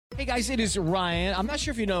Hey guys, it is Ryan. I'm not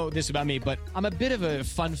sure if you know this about me, but I'm a bit of a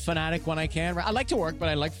fun fanatic when I can. I like to work, but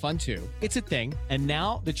I like fun too. It's a thing. And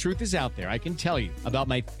now the truth is out there. I can tell you about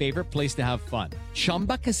my favorite place to have fun.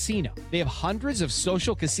 Chumba Casino. They have hundreds of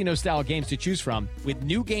social casino style games to choose from with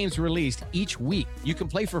new games released each week. You can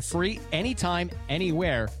play for free anytime,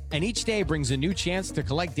 anywhere. And each day brings a new chance to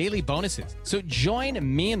collect daily bonuses. So join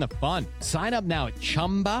me in the fun. Sign up now at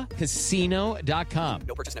ChumbaCasino.com.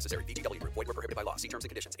 No purchase necessary. VGW Group. Void where prohibited by law. See terms and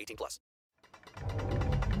conditions. 18+.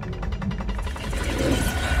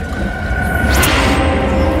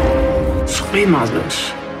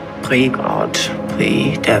 Freemasus, pre-God,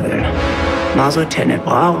 pre-Devil, Maso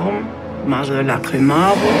Tenebrarum, Maso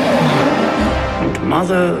Lacrimarum und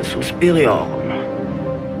Maso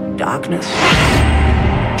Suspiriorum. Darkness,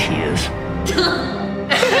 tears,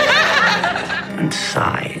 and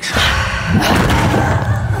sighs.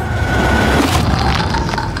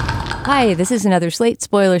 Hi, this is another Slate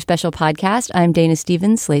Spoiler Special podcast. I'm Dana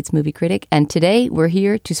Stevens, Slate's movie critic, and today we're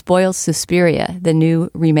here to spoil Suspiria, the new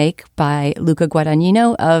remake by Luca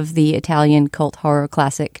Guadagnino of the Italian cult horror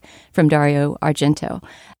classic from Dario Argento.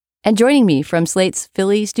 And joining me from Slate's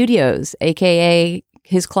Philly studios, aka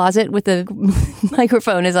his closet with a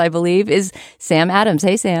microphone, as I believe, is Sam Adams.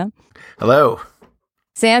 Hey, Sam. Hello.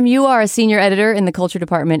 Sam, you are a senior editor in the culture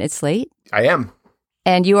department at Slate. I am.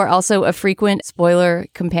 And you are also a frequent spoiler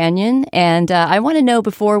companion. And I want to know,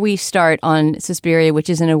 before we start on Suspiria, which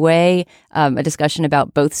is in a way a discussion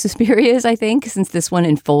about both Suspirias, I think, since this one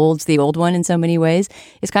enfolds the old one in so many ways,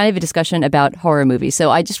 it's kind of a discussion about horror movies. So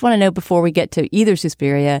I just want to know, before we get to either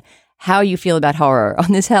Suspiria, how you feel about horror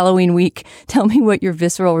on this Halloween week. Tell me what your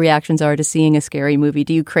visceral reactions are to seeing a scary movie.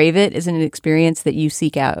 Do you crave it? Is it an experience that you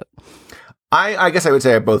seek out? I guess I would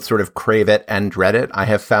say I both sort of crave it and dread it. I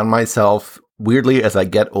have found myself, weirdly, as I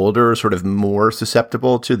get older, sort of more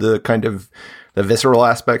susceptible to the kind of the visceral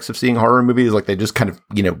aspects of seeing horror movies. Like they just kind of,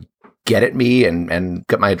 get at me and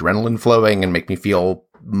get my adrenaline flowing and make me feel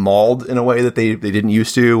mauled in a way that they didn't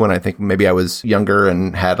used to when I think maybe I was younger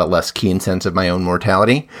and had a less keen sense of my own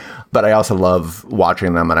mortality. But I also love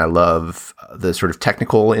watching them, and I love the sort of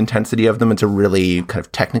technical intensity of them. It's a really kind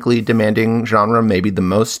of technically demanding genre, maybe the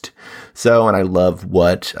most so. And I love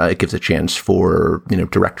what it gives a chance for,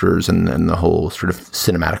 directors and the whole sort of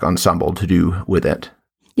cinematic ensemble to do with it.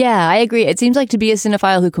 Yeah, I agree. It seems like to be a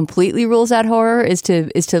cinephile who completely rules out horror is to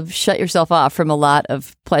shut yourself off from a lot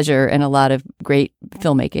of pleasure and a lot of great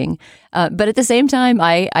filmmaking. But at the same time,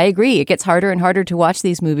 I agree. It gets harder and harder to watch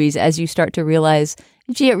these movies as you start to realize,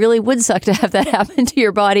 gee, it really would suck to have that happen to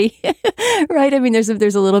your body, right? I mean, there's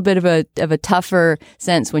a little bit of a tougher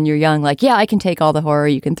sense when you're young, like, yeah, I can take all the horror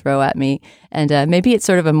you can throw at me. And maybe it's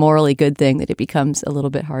sort of a morally good thing that it becomes a little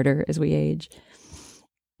bit harder as we age.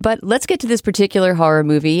 But let's get to this particular horror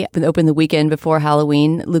movie that opened the weekend before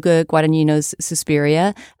Halloween, Luca Guadagnino's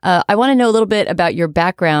Suspiria. I want to know a little bit about your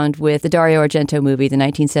background with the Dario Argento movie, the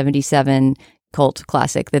 1977 cult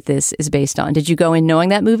classic that this is based on. Did you go in knowing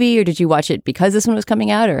that movie, or did you watch it because this one was coming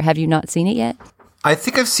out, or have you not seen it yet? I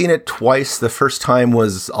think I've seen it twice. The first time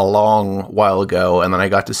was a long while ago, and then I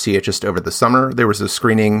got to see it just over the summer. There was a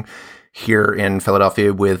screening here in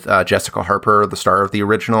Philadelphia with Jessica Harper, the star of the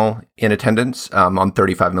original, in attendance on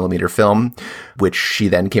 35 millimeter film, which she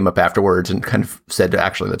then came up afterwards and kind of said,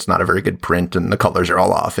 actually, that's not a very good print and the colors are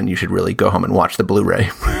all off and you should really go home and watch the Blu-ray,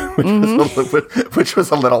 which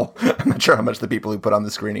was a little, I'm not sure how much the people who put on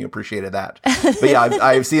the screening appreciated that. But yeah,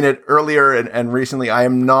 I've seen it earlier and recently. I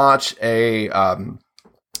am not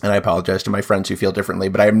and I apologize to my friends who feel differently,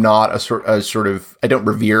 but I am not I don't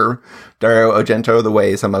revere Dario Argento the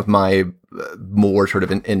way some of my more sort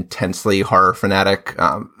of intensely horror fanatic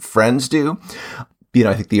friends do.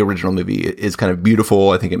 I think the original movie is kind of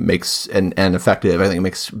beautiful. I think it makes and effective. I think it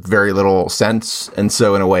makes very little sense. And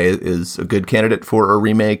so in a way it is a good candidate for a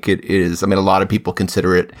remake. It is, a lot of people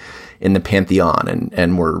consider it in the pantheon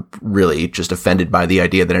and were really just offended by the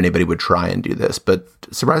idea that anybody would try and do this. But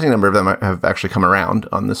a surprising number of them have actually come around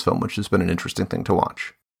on this film, which has been an interesting thing to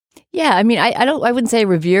watch. Yeah, I wouldn't say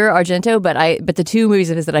revere Argento, but the two movies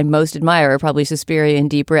of his that I most admire are probably Suspiria and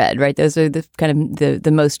Deep Red, right? Those are the kind of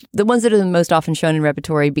the ones that are the most often shown in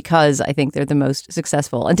repertory because I think they're the most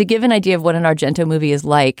successful. And to give an idea of what an Argento movie is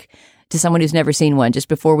like, to someone who's never seen one, just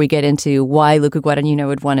before we get into why Luca Guadagnino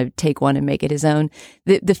would want to take one and make it his own.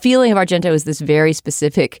 The feeling of Argento is this very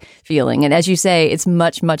specific feeling. And as you say, it's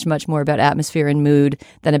much, much, much more about atmosphere and mood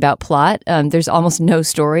than about plot. There's almost no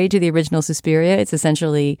story to the original Suspiria. It's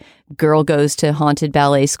essentially girl goes to haunted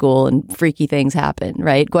ballet school and freaky things happen,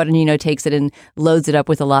 right? Guadagnino takes it and loads it up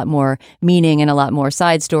with a lot more meaning and a lot more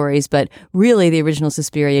side stories. But really, the original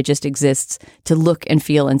Suspiria just exists to look and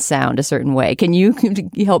feel and sound a certain way. Can you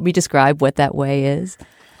help me describe what that way is?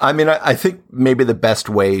 I mean, I think maybe the best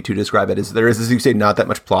way to describe it is there is, as you say, not that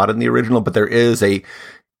much plot in the original, but there is a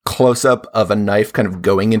close-up of a knife kind of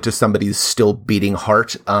going into somebody's still beating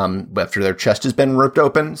heart after their chest has been ripped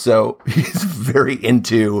open. So he's very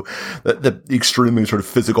into the extremely sort of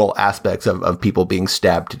physical aspects of people being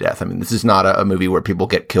stabbed to death. I mean, this is not a movie where people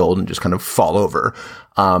get killed and just kind of fall over.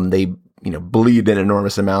 They bleed in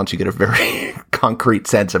enormous amounts. You get a very concrete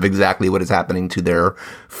sense of exactly what is happening to their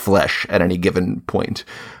flesh at any given point.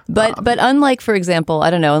 But unlike, for example, I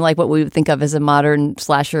don't know, unlike what we would think of as a modern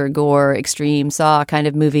slasher gore, extreme Saw kind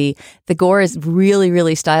of movie, the gore is really,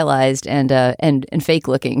 really stylized and fake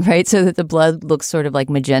looking, right? So that the blood looks sort of like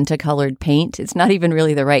magenta colored paint. It's not even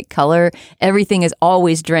really the right color. Everything is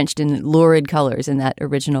always drenched in lurid colors in that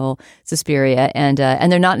original Suspiria, and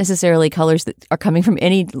they're not necessarily colors that are coming from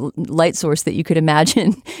any light source that you could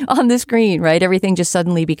imagine on the screen, right? Everything just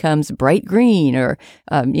suddenly becomes bright green or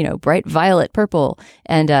bright violet purple,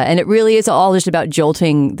 and it really is all just about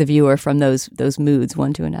jolting the viewer from those moods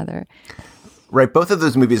one to another. Right. Both of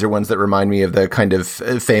those movies are ones that remind me of the kind of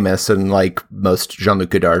famous and, like most Jean-Luc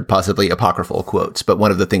Godard, possibly apocryphal quotes. But one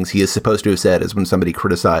of the things he is supposed to have said is when somebody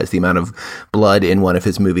criticized the amount of blood in one of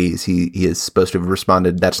his movies, he is supposed to have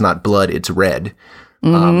responded, "That's not blood, it's red."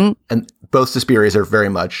 Mm-hmm. And both Suspirias are very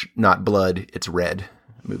much not blood, it's red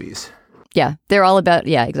movies. Yeah, they're all about,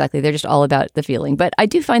 exactly. They're just all about the feeling. But I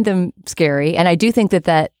do find them scary. And I do think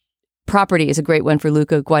that property is a great one for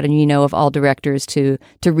Luca Guadagnino of all directors to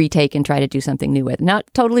retake and try to do something new with. Not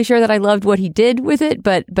totally sure that I loved what he did with it,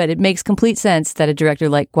 but it makes complete sense that a director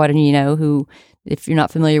like Guadagnino, who, if you're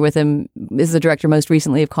not familiar with him, is the director most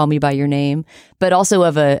recently of Call Me By Your Name, but also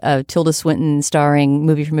of a Tilda Swinton starring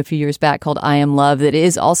movie from a few years back called I Am Love that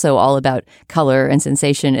is also all about color and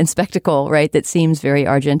sensation and spectacle, right? That seems very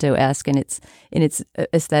Argento-esque in its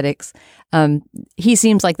aesthetics. He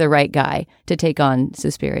seems like the right guy to take on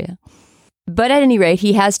Suspiria. But at any rate,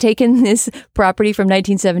 he has taken this property from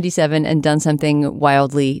 1977 and done something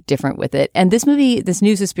wildly different with it. And this movie, this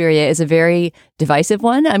new Suspiria, is a very divisive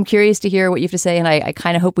one. I'm curious to hear what you have to say, and I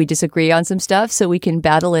kind of hope we disagree on some stuff so we can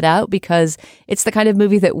battle it out, because it's the kind of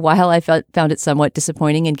movie that while I found it somewhat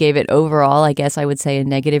disappointing and gave it overall, I guess I would say, a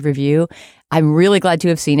negative review, I'm really glad to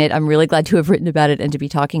have seen it. I'm really glad to have written about it and to be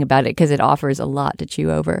talking about it because it offers a lot to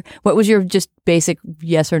chew over. What was your just basic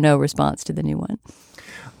yes or no response to the new one?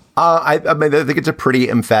 I think it's a pretty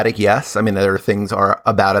emphatic yes. I mean, there are things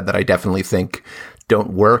about it that I definitely think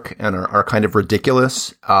don't work and are kind of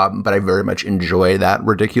ridiculous, but I very much enjoy that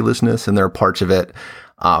ridiculousness, and there are parts of it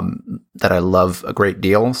that I love a great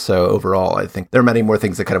deal. So overall, I think there are many more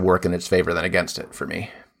things that kind of work in its favor than against it for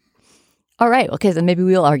me. All right. Okay, then maybe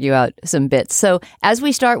we'll argue out some bits. So as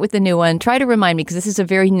we start with the new one, try to remind me, because this is a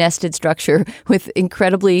very nested structure with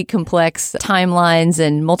incredibly complex timelines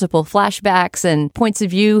and multiple flashbacks and points of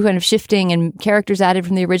view kind of shifting and characters added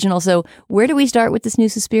from the original. So where do we start with this new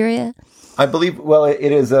Suspiria? I believe, well, it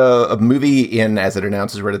is a movie in, as it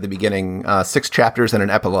announces right at the beginning, 6 chapters and an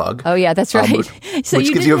epilogue. Oh, yeah, that's right. Which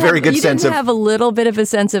gives you a very good sense of... You didn't have a little bit of a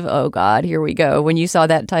sense of, oh, God, here we go, when you saw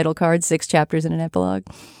that title card, 6 chapters and an epilogue?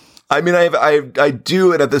 I mean, I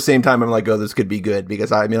do, and at the same time, I'm like, oh, this could be good,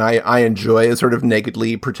 because I enjoy a sort of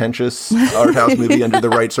nakedly pretentious art house movie under the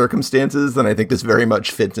right circumstances, and I think this very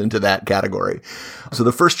much fits into that category. So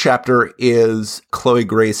the first chapter is Chloe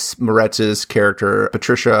Grace Moretz's character,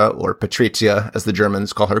 Patricia, or Patricia, as the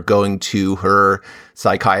Germans call her, going to her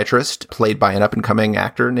psychiatrist, played by an up-and-coming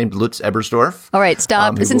actor named Lutz Ebersdorf. All right,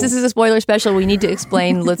 stop. Since this is a spoiler special, we need to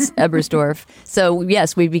explain Lutz Ebersdorf. So,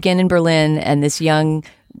 yes, we begin in Berlin, and this young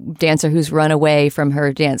dancer who's run away from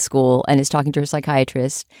her dance school and is talking to her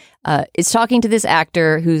psychiatrist is talking to this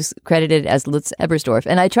actor who's credited as Lutz Ebersdorf.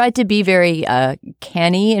 And I tried to be very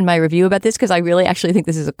canny in my review about this because I really actually think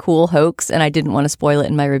this is a cool hoax and I didn't want to spoil it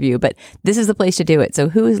in my review. But this is the place to do it. So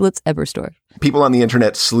who is Lutz Ebersdorf? People on the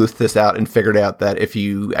internet sleuthed this out and figured out that I think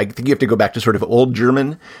you have to go back to sort of Old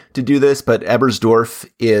German to do this, but Ebersdorf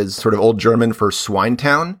is sort of Old German for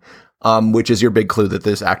Swinetown. Which is your big clue that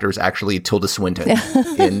this actor is actually Tilda Swinton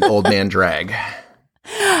in Old Man Drag.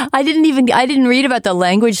 I didn't read about the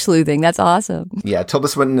language sleuthing. That's awesome. Yeah, Tilda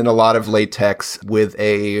Swinton in a lot of latex with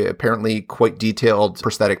a apparently quite detailed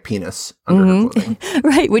prosthetic penis under her clothing.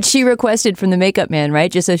 Right, which she requested from the makeup man,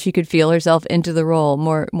 right? Just so she could feel herself into the role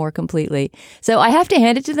more completely. So I have to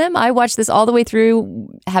hand it to them. I watched this all the way through,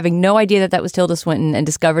 having no idea that was Tilda Swinton, and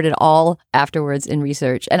discovered it all afterwards in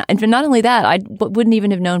research. And not only that, I wouldn't even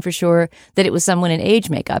have known for sure that it was someone in age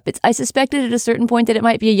makeup. I suspected at a certain point that it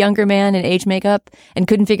might be a younger man in age makeup, and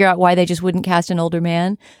couldn't figure out why they just wouldn't cast an older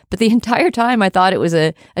man. But the entire time I thought it was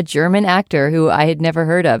a German actor who I had never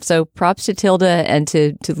heard of. So props to Tilda and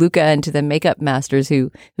to Luca and to the makeup masters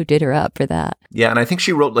who did her up for that. Yeah, and I think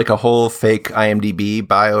she wrote like a whole fake IMDb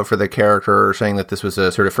bio for the character, saying that this was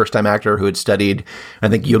a sort of first-time actor who had studied, I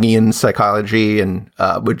think, Jungian psychology, and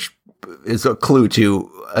which is a clue to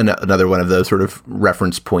another one of those sort of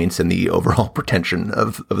reference points in the overall pretension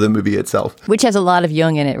of the movie itself. Which has a lot of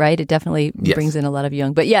Jung in it, right? It definitely brings in a lot of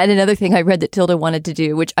Jung. But yeah, and another thing I read that Tilda wanted to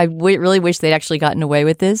do, which I really wish they'd actually gotten away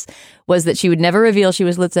with this, was that she would never reveal she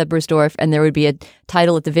was Lutz Ebersdorf, and there would be a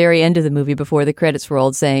title at the very end of the movie before the credits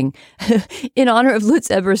rolled saying, in honor of Lutz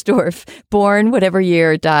Ebersdorf, born whatever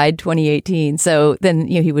year, died 2018. So then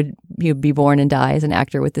he would be born and die as an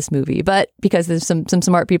actor with this movie. But because there's some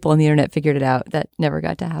smart people on the internet figured it out, that never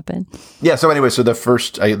got to happen. Yeah. So anyway, so the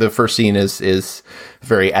first scene is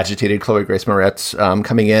very agitated Chloe Grace Moretz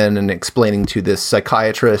coming in and explaining to this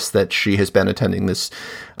psychiatrist that she has been attending this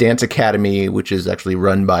dance academy, which is actually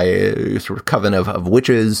run by a sort of coven of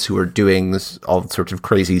witches who are doing all sorts of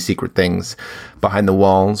crazy secret things behind the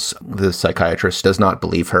walls. The psychiatrist does not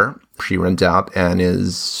believe her. She runs out and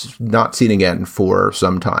is not seen again for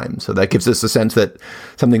some time. So that gives us a sense that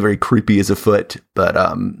something very creepy is afoot, but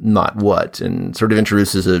not what, and sort of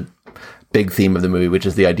introduces a big theme of the movie, which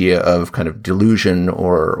is the idea of kind of delusion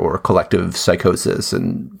or collective psychosis,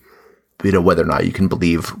 and whether or not you can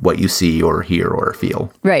believe what you see or hear or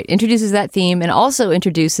feel. Right. Introduces that theme, and also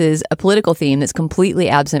introduces a political theme that's completely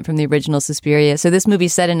absent from the original Suspiria. So this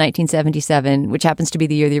movie's set in 1977, which happens to be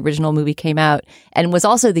the year the original movie came out, and was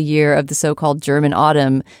also the year of the so-called German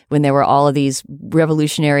Autumn, when there were all of these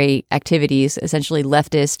revolutionary activities, essentially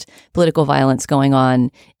leftist political violence going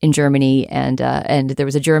on in Germany. And there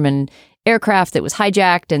was a German aircraft that was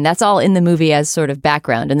hijacked, and that's all in the movie as sort of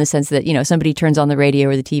background, in the sense that, somebody turns on the radio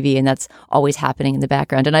or the TV and that's always happening in the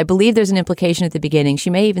background. And I believe there's an implication at the beginning,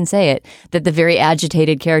 she may even say it, that the very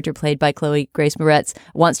agitated character played by Chloe Grace Moretz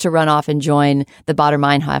wants to run off and join the Baader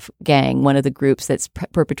Meinhof gang, one of the groups that's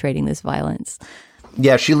perpetrating this violence.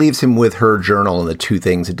 Yeah, she leaves him with her journal, and the two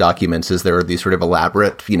things it documents is there are these sort of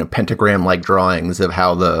elaborate, pentagram-like drawings of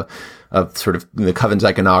how of sort of the coven's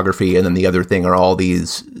iconography, and then the other thing are all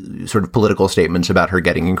these sort of political statements about her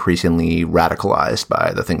getting increasingly radicalized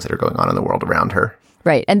by the things that are going on in the world around her.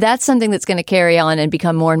 Right. And that's something that's going to carry on and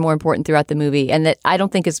become more and more important throughout the movie, and that I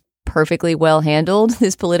don't think is perfectly well handled,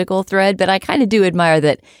 this political thread, but I kind of do admire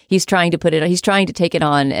that he's trying to take it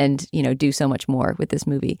on and, do so much more with this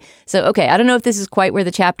movie. So, okay, I don't know if this is quite where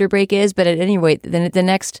the chapter break is, but at any rate, then the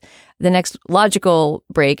next logical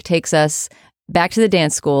break takes us back to the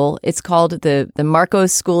dance school. It's called the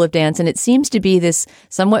Marcos School of Dance, and it seems to be this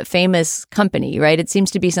somewhat famous company, right? It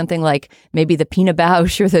seems to be something like maybe the Pina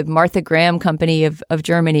Bausch or the Martha Graham Company of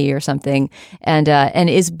Germany or something, and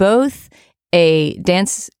is both a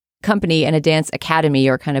dance company and a dance academy,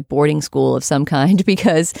 or kind of boarding school of some kind,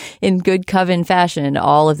 because in good coven fashion,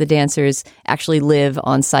 all of the dancers actually live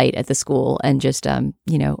on site at the school and just, are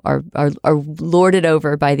lorded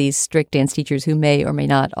over by these strict dance teachers who may or may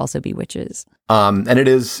not also be witches. And it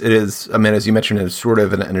is, I mean, as you mentioned, it's sort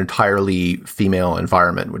of an entirely female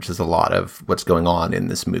environment, which is a lot of what's going on in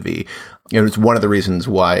this movie. It's one of the reasons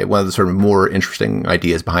why, one of the sort of more interesting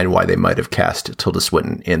ideas behind why they might have cast Tilda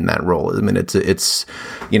Swinton in that role. I mean, it's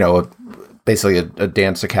basically a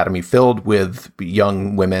dance academy filled with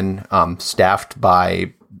young women, staffed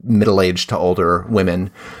by middle-aged to older women.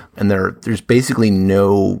 And there's basically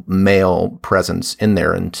no male presence in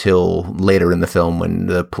there until later in the film, when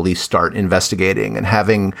the police start investigating, and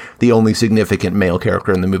having the only significant male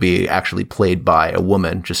character in the movie actually played by a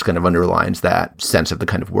woman just kind of underlines that sense of the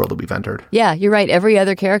kind of world that we've entered. Yeah, you're right. Every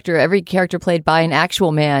character played by an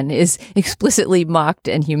actual man is explicitly mocked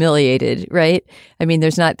and humiliated, right? I mean,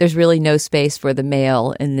 there's really no space for the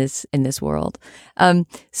male in this world.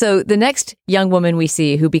 So the next young woman we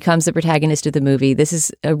see who becomes the protagonist of the movie, this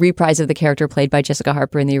is a reprise of the character played by Jessica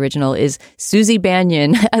Harper in the original, is Susie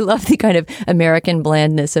Bannion. I love the kind of American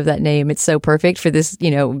blandness of that name. It's so perfect for this,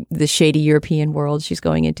 the shady European world she's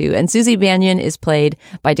going into. And Susie Bannion is played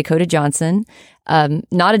by Dakota Johnson.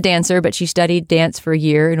 Not a dancer, but she studied dance for a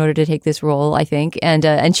year in order to take this role, I think.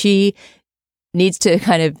 And she needs to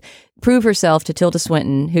kind of prove herself to Tilda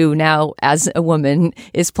Swinton, who now, as a woman,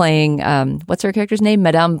 is playing, what's her character's name?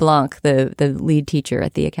 Madame Blanc, the lead teacher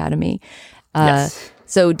at the academy. Yes.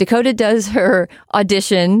 So Dakota does her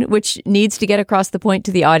audition, which needs to get across the point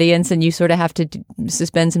to the audience, and you sort of have to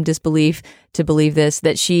suspend some disbelief to believe this,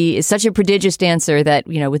 that she is such a prodigious dancer that,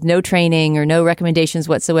 you know, with no training or no recommendations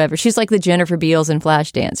whatsoever, she's like the Jennifer Beals in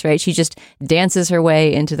Flashdance, right? She just dances her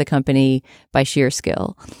way into the company by sheer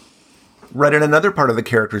skill. Right, and another part of the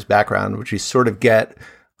character's background, which we sort of get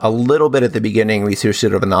a little bit at the beginning, we see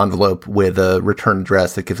sort of an envelope with a return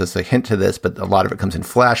address that gives us a hint to this, but a lot of it comes in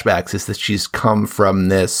flashbacks, is that she's come from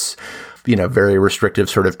this, you know, very restrictive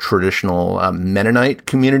sort of traditional Mennonite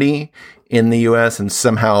community in the U.S. and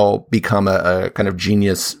somehow become a kind of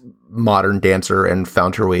genius modern dancer and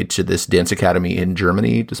found her way to this dance academy in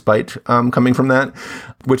Germany, despite coming from that,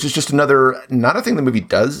 which is just not a thing the movie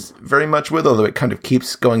does very much with, although it kind of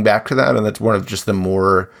keeps going back to that. And that's one of just the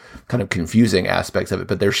more kind of confusing aspects of it.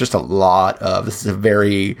 But there's just a lot of, this is a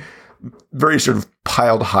very, very sort of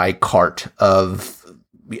piled high cart of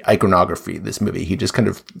iconography, this movie. He just kind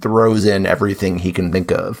of throws in everything he can think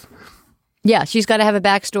of. Yeah, she's got to have a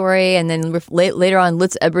backstory, and then later on,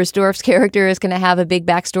 Lutz Ebersdorf's character is going to have a big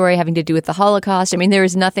backstory having to do with the Holocaust. I mean, there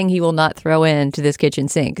is nothing he will not throw into this kitchen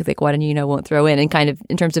sink. Like, what won't throw in kind of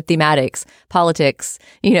in terms of thematics, politics,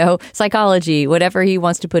 you know, psychology, whatever he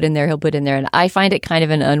wants to put in there, he'll put in there. And I find it kind of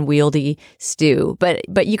an unwieldy stew,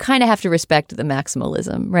 but you kind of have to respect the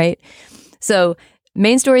maximalism, right? So,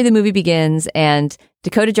 main story of the movie begins, and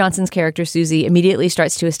Dakota Johnson's character, Susie, immediately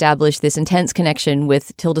starts to establish this intense connection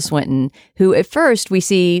with Tilda Swinton, who at first we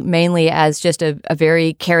see mainly as just a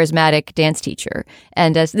very charismatic dance teacher.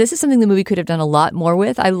 And this is something the movie could have done a lot more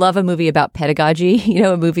with. I love a movie about pedagogy, you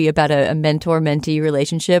know, a movie about a mentor-mentee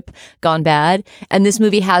relationship gone bad. And this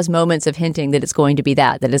movie has moments of hinting that it's going to be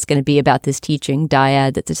that it's going to be about this teaching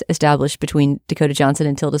dyad that's established between Dakota Johnson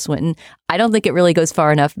and Tilda Swinton. I don't think it really goes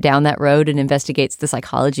far enough down that road and investigates the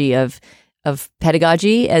psychology of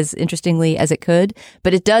pedagogy as interestingly as it could,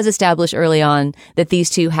 but it does establish early on that these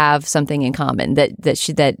two have something in common,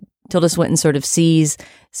 that Tilda Swinton sort of sees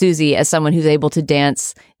Susie as someone who's able to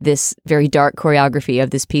dance this very dark choreography of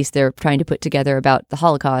this piece they're trying to put together about the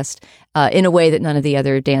Holocaust in a way that none of the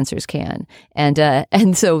other dancers can.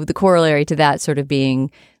 And so the corollary to that sort of being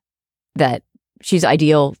that she's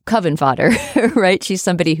ideal coven fodder, right? She's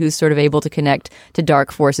somebody who's sort of able to connect to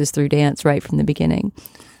dark forces through dance right from the beginning.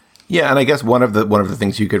 Yeah, and I guess one of the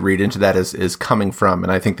things you could read into that is coming from,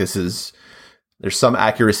 and I think there's some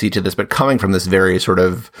accuracy to this, but coming from this very sort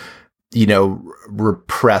of, you know,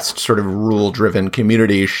 repressed sort of rule-driven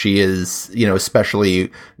community, she is, you know,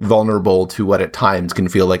 especially vulnerable to what at times can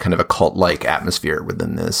feel like kind of a cult-like atmosphere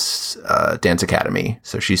within this dance academy.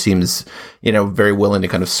 So she seems, you know, very willing to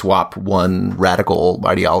kind of swap one radical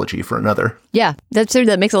ideology for another. Yeah,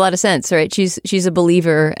 that makes a lot of sense, right? She's a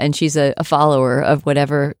believer and she's a follower of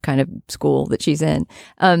whatever kind of school that she's in.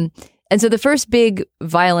 And so the first big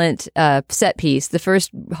violent set piece, the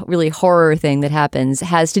first really horror thing that happens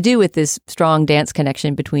has to do with this strong dance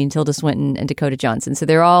connection between Tilda Swinton and Dakota Johnson. So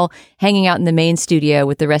they're all hanging out in the main studio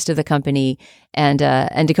with the rest of the company. And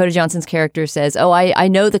Dakota Johnson's character says, oh, I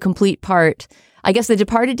know the complete part. I guess the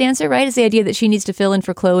departed dancer, right, is the idea that she needs to fill in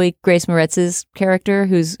for Chloe Grace Moretz's character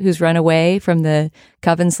who's run away from the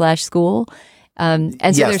coven/school. And so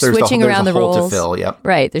yes, they're switching around the roles. To fill, yep.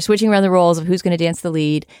 Right. They're switching around the roles of who's going to dance the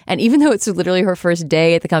lead. And even though it's literally her first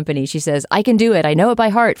day at the company, she says, I can do it. I know it by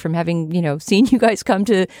heart from having, you know, seen you guys come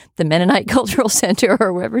to the Mennonite Cultural Center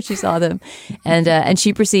or wherever she saw them. And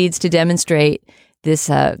she proceeds to demonstrate this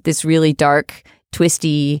really dark,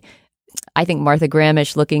 twisty, I think Martha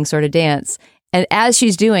Grahamish looking sort of dance. And as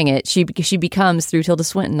she's doing it, she becomes, through Tilda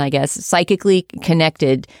Swinton, I guess, psychically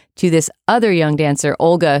connected to this other young dancer,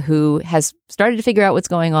 Olga, who has started to figure out what's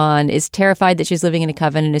going on, is terrified that she's living in a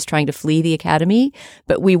coven and is trying to flee the academy.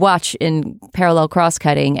 But we watch in parallel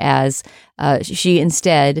cross-cutting as she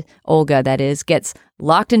instead, Olga, that is, gets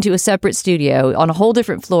locked into a separate studio on a whole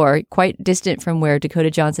different floor, quite distant from where Dakota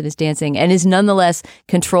Johnson is dancing, and is nonetheless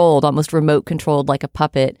controlled, almost remote controlled like a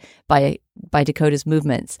puppet by Dakota's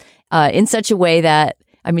movements in such a way that,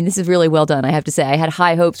 I mean, this is really well done, I have to say. I had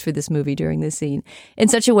high hopes for this movie during this scene, in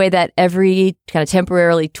such a way that every kind of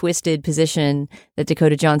temporarily twisted position that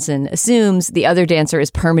Dakota Johnson assumes, the other dancer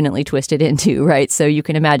is permanently twisted into, right? So you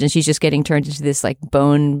can imagine she's just getting turned into this like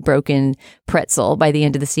bone-broken pretzel by the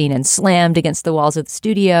end of the scene and slammed against the walls of the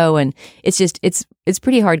studio. And it's just, it's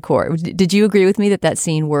pretty hardcore. Did you agree with me that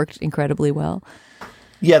scene worked incredibly well?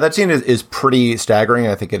 Yeah, that scene is pretty staggering.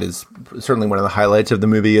 I think it is certainly one of the highlights of the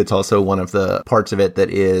movie. It's also one of the parts of it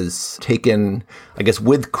that is taken, I guess,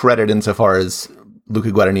 with credit insofar as Luca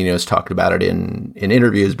Guadagnino's talked about it in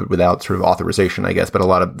interviews, but without sort of authorization, I guess.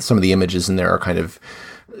 But some of the images in there are kind of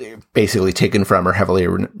basically taken from or heavily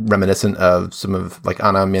reminiscent of some of like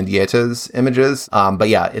Ana Mendieta's images. But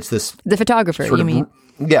yeah, it's this the photographer. You mean?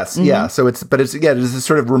 Yes, yeah. So it's this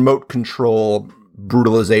sort of remote control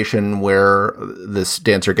brutalization where this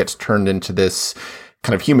dancer gets turned into this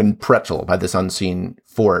kind of human pretzel by this unseen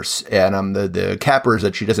force. And the capper is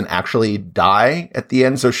that she doesn't actually die at the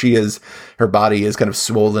end. So her body is kind of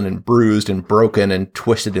swollen and bruised and broken and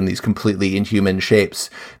twisted in these completely inhuman shapes,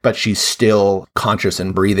 but she's still conscious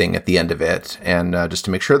and breathing at the end of it. And just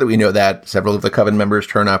to make sure that we know that, several of the Coven members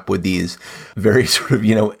turn up with these very sort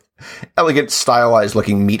of, elegant, stylized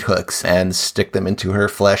looking meat hooks and stick them into her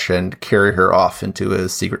flesh and carry her off into a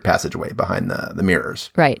secret passageway behind the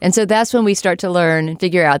mirrors. Right. And so that's when we start to learn and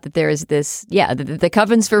figure out that there is this, the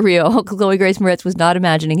Coven's for real. Chloe Grace Moretz was not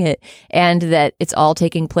imagining it, and that it's all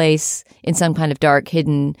taking place in some kind of dark,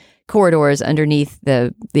 hidden corridors underneath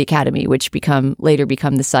the academy, which later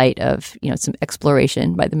become the site of, some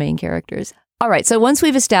exploration by the main characters. All right, so once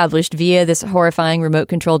we've established via this horrifying remote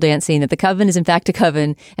control dance scene that the Coven is in fact a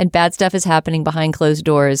coven and bad stuff is happening behind closed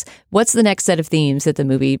doors, what's the next set of themes that the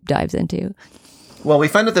movie dives into? Well, we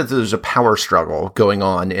find out that there's a power struggle going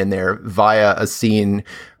on in there via a scene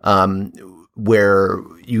where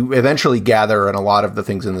you eventually gather, and a lot of the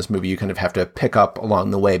things in this movie you kind of have to pick up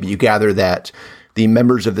along the way, but you gather that the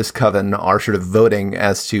members of this coven are sort of voting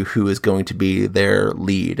as to who is going to be their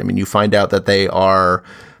lead. I mean, you find out that they are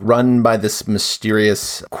run by this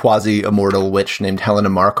mysterious quasi-immortal witch named Helena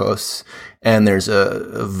Marcos, and there's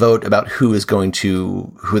a vote about who they're going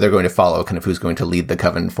to follow, kind of who's going to lead the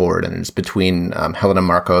coven forward. And it's between Helena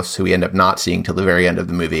Marcos, who we end up not seeing till the very end of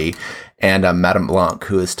the movie, and Madame Blanc,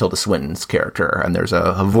 who is Tilda Swinton's character. And there's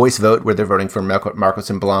a voice vote where they're voting for Marcos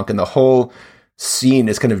and Blanc, and the whole scene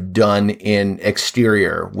is kind of done in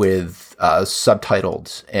exterior with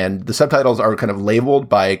subtitles, and the subtitles are kind of labeled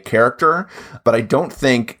by character, but I don't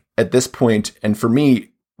think at this point, and for me,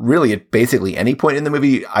 really at basically any point in the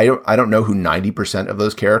movie, I don't know who 90% of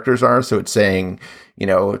those characters are. So it's saying,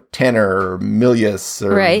 Tanner or Milius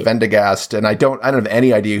or right. Vendegast, and I don't have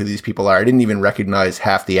any idea who these people are. I didn't even recognize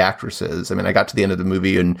half the actresses. I mean, I got to the end of the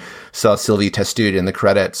movie and saw Sylvie Testude in the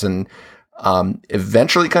credits, and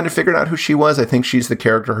eventually kind of figured out who she was. I think she's the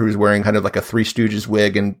character who's wearing kind of like a Three Stooges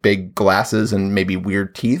wig and big glasses and maybe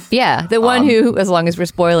weird teeth. Yeah, the one who, as long as we're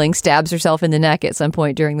spoiling, stabs herself in the neck at some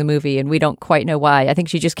point during the movie, and we don't quite know why. I think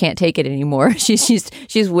she just can't take it anymore. She's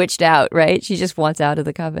witched out, right? She just wants out of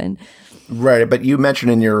the coven. Right, but you mentioned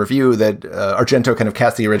in your review that Argento kind of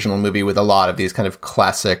cast the original movie with a lot of these kind of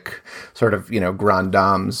classic sort of, grand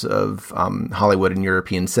dames of Hollywood and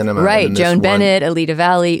European cinema. Right, Joan Bennett, Alida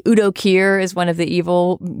Valli, Udo Kier is one of the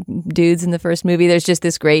evil dudes in the first movie. There's just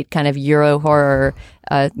this great kind of Euro horror,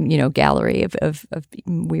 gallery of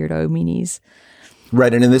weirdo meanies.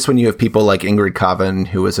 Right, and in this one you have people like Ingrid Kavan,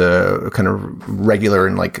 who was a kind of regular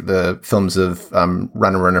in like the films of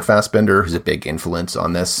Rainer Fassbinder, who's a big influence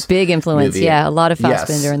on this. Big influence, movie. Yeah, a lot of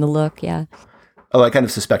Fassbinder in the look, yeah. Oh, I kind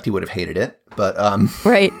of suspect he would have hated it, but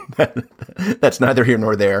right. That's neither here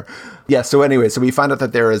nor there. Yeah. So anyway, so we find out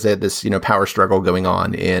that there is this power struggle going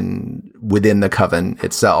on within the coven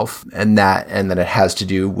itself, and that it has to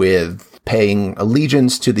do with paying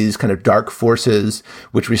allegiance to these kind of dark forces,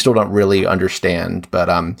 which we still don't really understand, but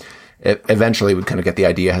eventually we kind of get the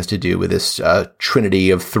idea has to do with this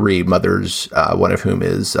trinity of three mothers, one of whom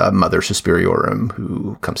is Mother Suspiriorum,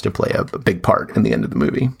 who comes to play a big part in the end of the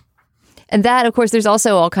movie. And that, of course, there's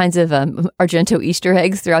also all kinds of Argento Easter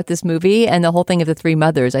eggs throughout this movie. And the whole thing of the three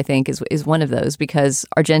mothers, I think, is one of those, because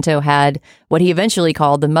Argento had what he eventually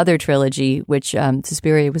called the Mother Trilogy, which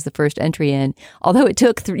Suspiria was the first entry in. Although it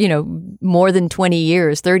took, more than 20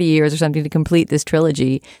 years, 30 years or something to complete this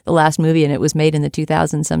trilogy, the last movie, and it was made in the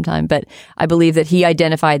 2000s sometime. But I believe that he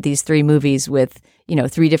identified these three movies with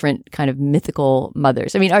three different kind of mythical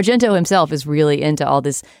mothers. I mean, Argento himself is really into all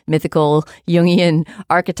this mythical Jungian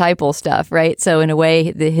archetypal stuff, right? So in a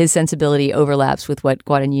way, his sensibility overlaps with what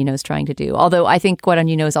Guadagnino is trying to do. Although I think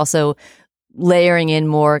Guadagnino is also layering in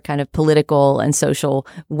more kind of political and social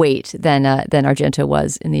weight than Argento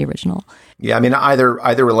was in the original. Yeah, I mean, either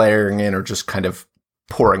layering in or just kind of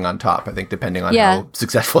pouring on top, I think, depending on Yeah. how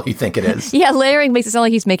successful you think it is. Yeah, layering makes it sound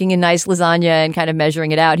like he's making a nice lasagna and kind of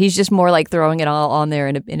measuring it out. He's just more like throwing it all on there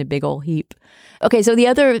in a big old heap. Okay, so the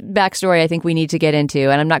other backstory I think we need to get into,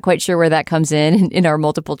 and I'm not quite sure where that comes in our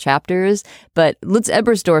multiple chapters, but Lutz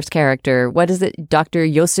Ebersdorf's character, what is it? Dr.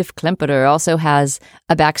 Josef Klemperer also has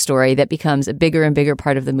a backstory that becomes a bigger and bigger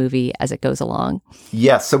part of the movie as it goes along.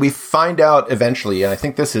 Yes, so we find out eventually, and I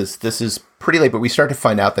think this is pretty late, but we start to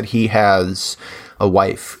find out that he has a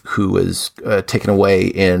wife who was taken away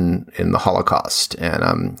in the Holocaust,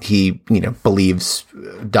 and he believes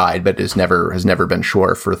died, but has never been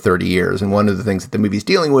sure for 30 years. And one of the things that the movie's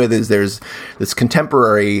dealing with is there's this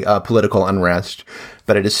contemporary political unrest,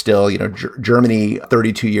 but it is still Germany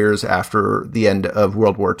 32 years after the end of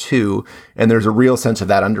World War II, and there's a real sense of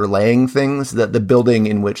that underlaying things. That the building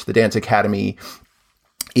in which the Dance Academy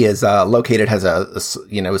is located has it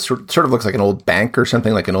sort of looks like an old bank or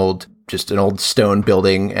something, like an old stone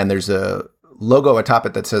building, and there's a logo atop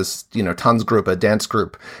it that says, Tanzgruppe, dance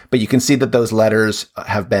group. But you can see that those letters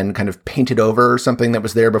have been kind of painted over something that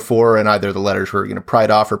was there before, and either the letters were,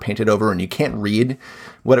 pried off or painted over, and you can't read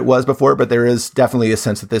what it was before, but there is definitely a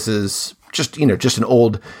sense that this is just an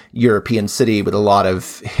old European city with a lot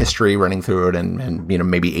of history running through it and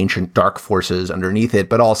maybe ancient dark forces underneath it,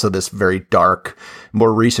 but also this very dark,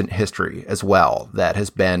 more recent history as well that has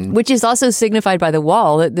been... Which is also signified by the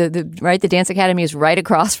wall. The Dance Academy is right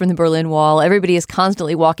across from the Berlin Wall. Everybody is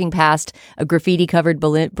constantly walking past a graffiti-covered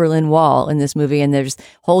Berlin Wall in this movie, and there's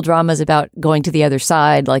whole dramas about going to the other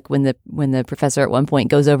side, like when the professor at one point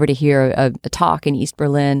goes over to hear a talk in East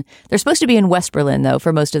Berlin. They're supposed to be in West Berlin, though,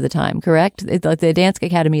 for most of the time, correct? The Dance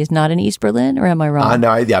Academy is not in East Berlin, or am I wrong?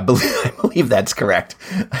 No, I believe that's correct.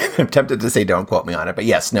 I'm tempted to say don't quote me on it, but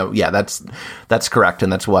yes, no, yeah, that's correct,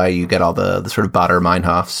 and that's why you get all the sort of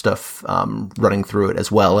Baader-Meinhof stuff running through it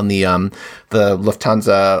as well, and the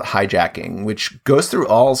Lufthansa hijacking, which goes through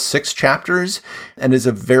all 6 chapters, and that's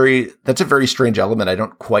a very strange element. I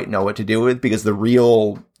don't quite know what to do with, because that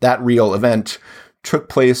real event took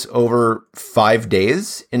place over 5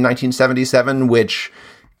 days in 1977, which,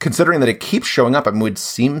 considering that it keeps showing up, would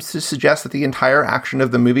seem to suggest that the entire action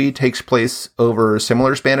of the movie takes place over a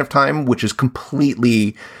similar span of time, which is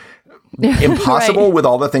completely impossible right. with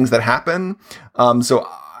all the things that happen. So,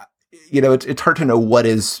 it's hard to know what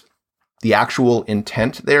is the actual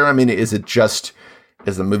intent there. I mean, is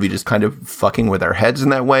the movie just kind of fucking with our heads in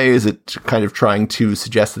that way? Is it kind of trying to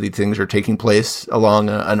suggest that these things are taking place along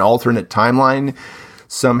an alternate timeline?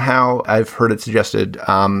 Somehow, I've heard it suggested,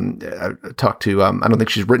 I talked to, I don't think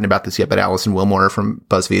she's written about this yet, but Alison Wilmore from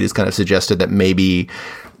BuzzFeed has kind of suggested that maybe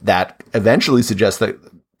that eventually suggests that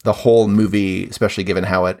the whole movie, especially given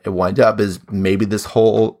how it winds up, is maybe this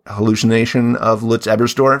whole hallucination of Lutz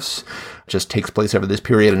Ebersdorf's just takes place over this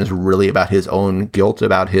period and is really about his own guilt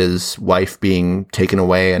about his wife being taken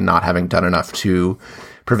away and not having done enough to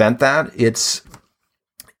prevent that. It's,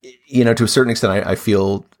 to a certain extent, I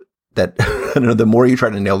feel that the more you try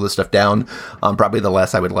to nail this stuff down, probably the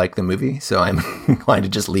less I would like the movie. So I'm inclined to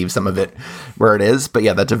just leave some of it where it is. But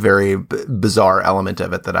yeah, that's a very bizarre element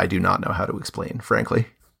of it that I do not know how to explain, frankly.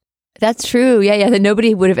 That's true. Yeah. That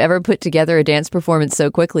nobody would have ever put together a dance performance so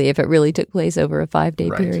quickly if it really took place over a 5-day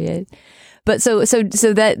period. But so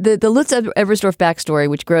that the Lutz Ebersdorf backstory,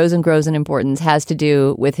 which grows and grows in importance, has to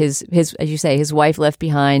do with his, as you say, his wife left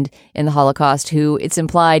behind in the Holocaust, who it's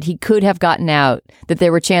implied he could have gotten out, that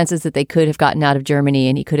there were chances that they could have gotten out of Germany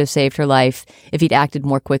and he could have saved her life if he'd acted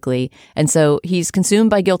more quickly. And so he's consumed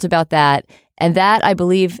by guilt about that. And that, I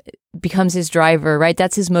believe, becomes his driver, right?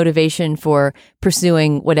 That's his motivation for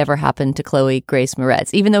pursuing whatever happened to Chloe Grace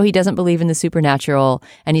Moretz. Even though he doesn't believe in the supernatural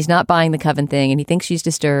and he's not buying the Coven thing and he thinks she's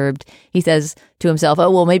disturbed, he says to himself, oh,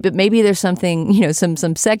 well, maybe there's something,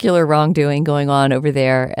 some secular wrongdoing going on over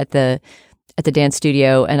there at the dance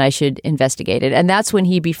studio, and I should investigate it. And that's when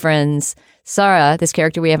he befriends Sarah, this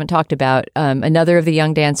character we haven't talked about, another of the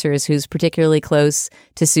young dancers who's particularly close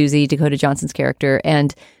to Susie, Dakota Johnson's character,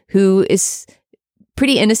 and who is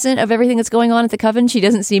pretty innocent of everything that's going on at the Coven. She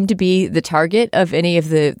doesn't seem to be the target of any of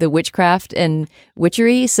the witchcraft and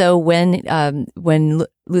witchery. So when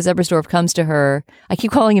Lutz Ebersdorf comes to her, I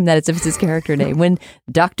keep calling him that as if it's his character name. When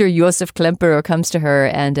Dr. Josef Klemperer comes to her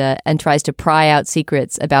and tries to pry out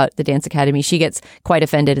secrets about the Dance Academy, she gets quite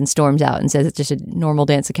offended and storms out and says it's just a normal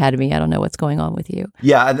dance academy. I don't know what's going on with you.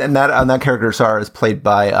 Yeah, and that character Sarah is played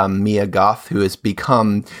by Mia Goth, who has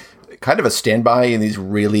become kind of a standby in these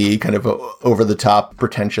really kind of over-the-top,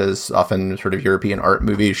 pretentious, often sort of European art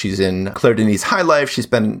movies. She's in Claire Denis' High Life.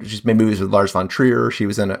 She's made movies with Lars von Trier. She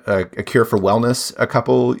was in a Cure for Wellness a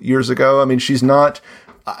couple years ago. I mean, she's not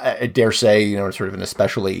I dare say, sort of an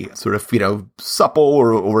especially sort of, supple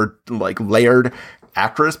or like layered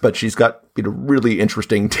actress, but she's got really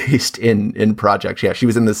interesting taste in projects. Yeah, she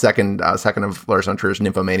was in the second of Lars von Trier's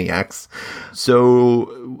Nymphomaniacs. So,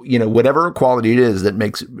 whatever quality it is that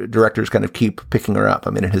makes directors kind of keep picking her up.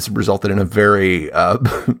 I mean, it has resulted in a very,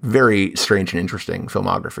 very strange and interesting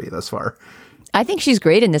filmography thus far. I think she's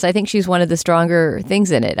great in this. I think she's one of the stronger things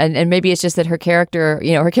in it. And maybe it's just that her character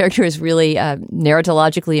is really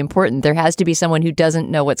narratologically important. There has to be someone who doesn't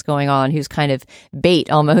know what's going on, who's kind of bait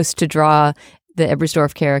almost to draw the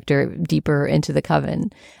Ebersdorf character deeper into the coven.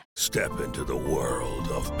 Step into the world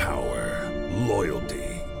of power, loyalty,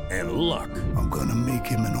 and luck. I'm gonna make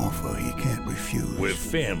him an offer he can't refuse. With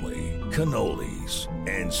family, cannolis,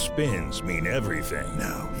 and spins mean everything.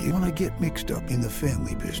 Now, you wanna get mixed up in the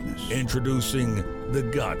family business. Introducing The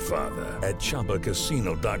Godfather at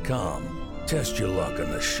ChumbaCasino.com. Test your luck in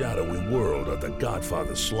the shadowy world of The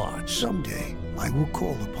Godfather slot. Someday, I will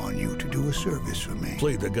call upon you to do a service for me.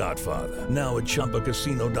 Play The Godfather, now at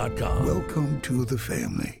ChumbaCasino.com. Welcome to the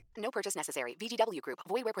family. No purchase necessary. VGW Group.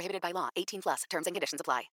 Void where prohibited by law. 18+. Terms and conditions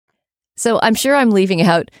apply. So I'm sure I'm leaving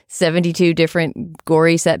out 72 different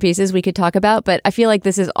gory set pieces we could talk about, but I feel like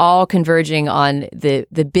this is all converging on the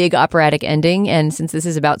big operatic ending. And since this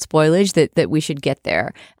is about spoilage, that we should get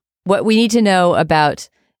there. What we need to know about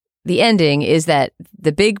the ending is that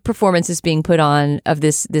the big performance is being put on of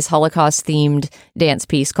this Holocaust-themed dance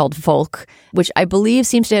piece called Volk, which I believe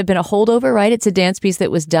seems to have been a holdover, right? It's a dance piece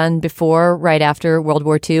that was done before, right after World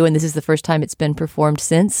War II, and this is the first time it's been performed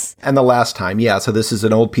since. And the last time, yeah. So this is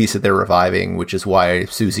an old piece that they're reviving, which is why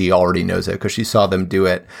Susie already knows it, because she saw them do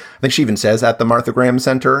it. I think she even says at the Martha Graham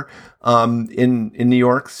Center in New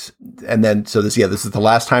York. And then, so this is the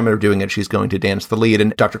last time they're doing it. She's going to dance the lead,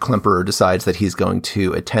 and Dr. Klemperer decides that he's going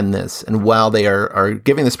to attend this. And while they are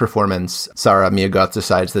giving this performance, Sarah Mia Goth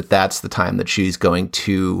decides that that's the time that she's going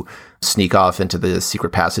to sneak off into the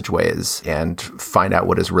secret passageways and find out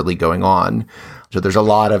what is really going on. So there's a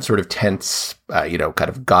lot of sort of tense, kind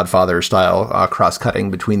of Godfather style cross-cutting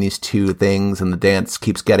between these two things. And the dance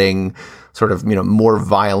keeps getting sort of, more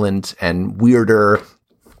violent and weirder.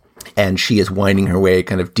 And she is winding her way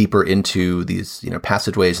kind of deeper into these,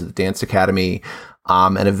 passageways of the dance academy.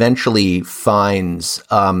 And eventually finds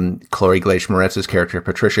Chloe Glaze Moretz's character,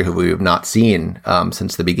 Patricia, who we have not seen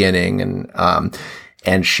since the beginning.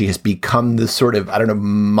 And she has become this sort of,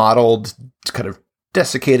 modeled, kind of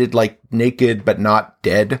desiccated, like naked but not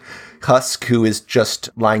dead husk who is just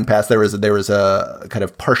lying past. There was a kind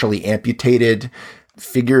of partially amputated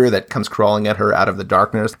figure that comes crawling at her out of the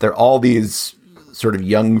darkness. There are all these sort of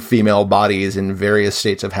young female bodies in various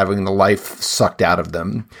states of having the life sucked out of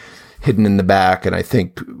them, hidden in the back. And I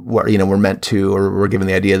think we're meant to, or we're given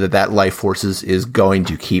the idea that life force is going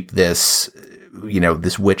to keep this,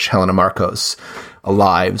 this witch Helena Marcos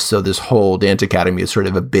alive. So this whole dance academy is sort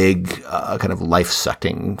of a big kind of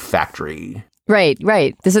life-sucking factory. Right.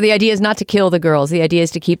 So the idea is not to kill the girls. The idea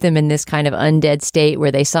is to keep them in this kind of undead state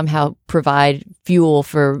where they somehow provide fuel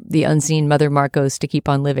for the unseen Mother Marcos to keep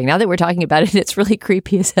on living. Now that we're talking about it, it's really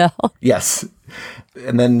creepy as hell. Yes.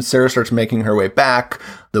 And then Sarah starts making her way back.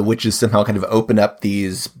 The witches somehow kind of open up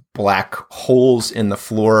these black holes in the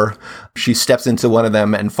floor. She steps into one of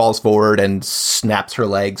them and falls forward and snaps her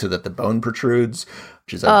leg so that the bone protrudes.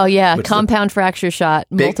 Compound fracture shot,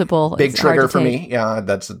 multiple. Big trigger for me. Yeah,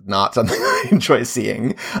 that's not something I enjoy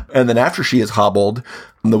seeing. And then after she is hobbled,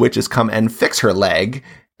 the witches come and fix her leg.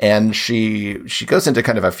 And she goes into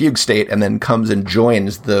kind of a fugue state and then comes and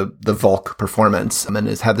joins the Volk performance and then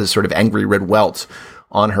has had this sort of angry red welt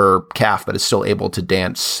on her calf, but is still able to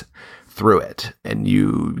dance through it. And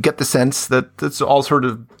you get the sense that that's all sort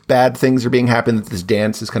of bad things are being happened, that this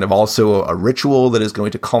dance is kind of also a ritual that is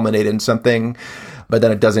going to culminate in something, but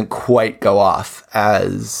then it doesn't quite go off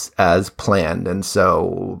as planned. And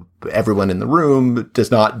so everyone in the room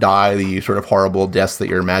does not die the sort of horrible deaths that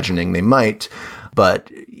you're imagining they might, but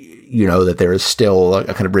that there is still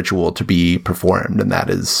a kind of ritual to be performed. And that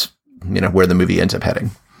is, where the movie ends up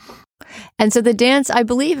heading. And so the dance, I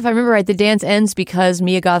believe, if I remember right, the dance ends because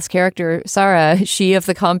Mia Goth's character, Sarah, she of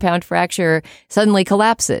the compound fracture, suddenly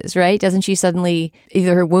collapses, right? Doesn't she suddenly,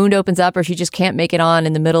 either her wound opens up or she just can't make it on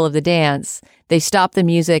in the middle of the dance. They stop the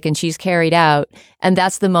music and she's carried out. And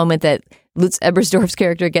that's the moment that Lutz Ebersdorf's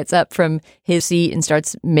character gets up from his seat and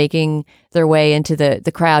starts making their way into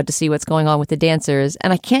the crowd to see what's going on with the dancers.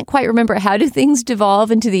 And I can't quite remember, how do things devolve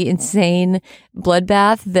into the insane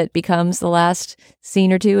bloodbath that becomes the last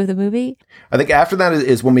scene or two of the movie? I think after that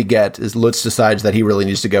is when Lutz decides that he really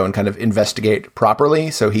needs to go and kind of investigate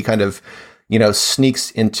properly. So he kind of,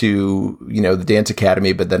 sneaks into, the dance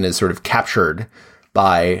academy, but then is sort of captured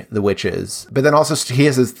by the witches. But then also he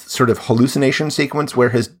has this sort of hallucination sequence where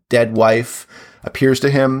his dead wife appears to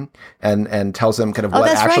him and tells him kind of what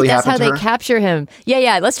actually happened to her. That's how they capture him.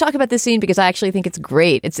 Yeah. Let's talk about this scene because I actually think it's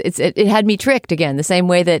great. It had me tricked again, the same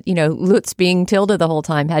way that, Lutz being Tilda the whole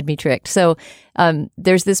time had me tricked. So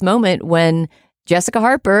there's this moment when Jessica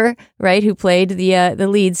Harper, right, who played the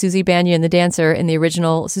lead, Susie Bannion, the dancer in the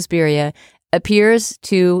original Suspiria, appears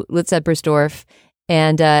to Lutz Ebersdorf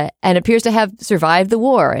and appears to have survived the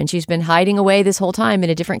war. And she's been hiding away this whole time in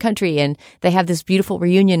a different country. And they have this beautiful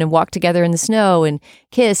reunion and walk together in the snow and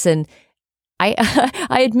kiss. And I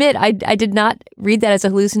admit, I did not read that as a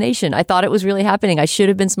hallucination. I thought it was really happening. I should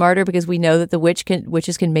have been smarter because we know that the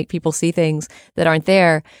witches can make people see things that aren't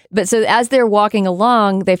there. But so as they're walking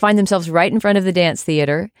along, they find themselves right in front of the dance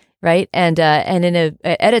theater. Right. And in a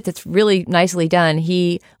edit that's really nicely done,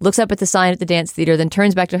 he looks up at the sign at the dance theater, then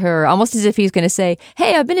turns back to her almost as if he's going to say,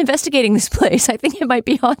 "Hey, I've been investigating this place. I think it might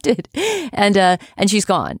be haunted." And she's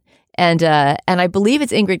gone. And I believe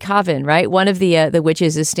it's Ingrid Kavan, right? One of the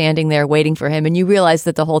witches is standing there waiting for him. And you realize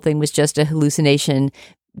that the whole thing was just a hallucination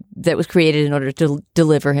that was created in order to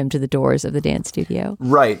deliver him to the doors of the dance studio.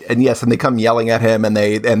 Right. And yes, and they come yelling at him and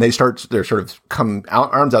they're sort of come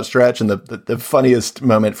out, arms outstretched. And the funniest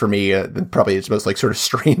moment for me, probably its most like sort of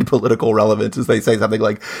strained political relevance, is they say something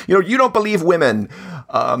like, you don't believe women.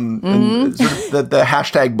 And sort of the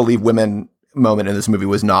hashtag believe women moment in this movie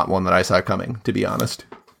was not one that I saw coming, to be honest.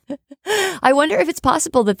 I wonder if it's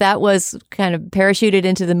possible that was kind of parachuted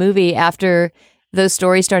into the movie after those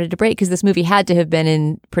stories started to break, because this movie had to have been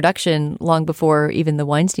in production long before even the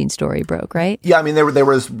Weinstein story broke, right? Yeah, I mean, there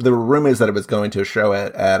were rumors that it was going to show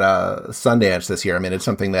at Sundance this year. I mean, it's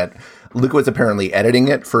something that Luca was apparently editing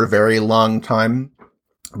it for a very long time.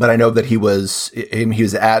 But I know that he was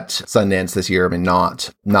at Sundance this year. I mean,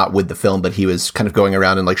 not with the film, but he was kind of going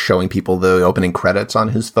around and like showing people the opening credits on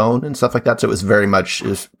his phone and stuff like that. So it was very much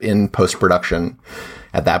in post-production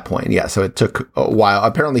at that point. Yeah, so it took a while.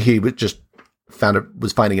 Apparently he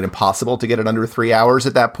was finding it impossible to get it under 3 hours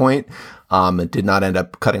at that point. It did not end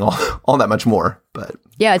up cutting all that much more, but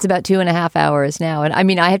yeah, it's about 2.5 hours now. And I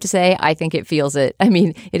mean, I have to say, I think it feels it. I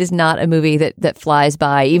mean, it is not a movie that flies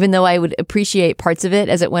by. Even though I would appreciate parts of it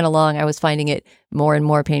as it went along, I was finding it more and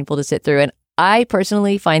more painful to sit through. And I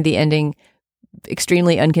personally find the ending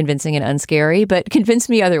extremely unconvincing and unscary, but convinced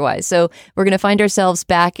me otherwise. So we're going to find ourselves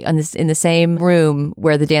back in the same room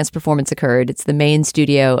where the dance performance occurred. It's the main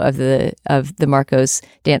studio of the Marcos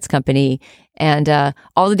Dance Company. And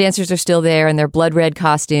all the dancers are still there in their blood red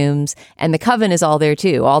costumes. And the coven is all there,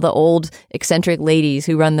 too. All the old eccentric ladies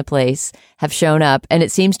who run the place have shown up. And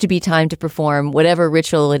it seems to be time to perform whatever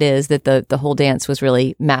ritual it is that the whole dance was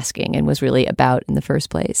really masking and was really about in the first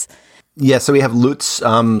place. Yeah, so we have Lutz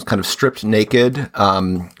kind of stripped naked,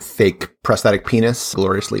 fake prosthetic penis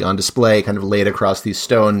gloriously on display, kind of laid across these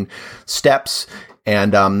stone steps.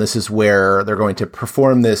 And this is where they're going to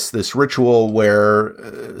perform this ritual where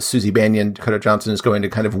Susie Bannion, Dakota Johnson, is going to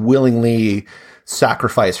kind of willingly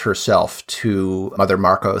sacrifice herself to Mother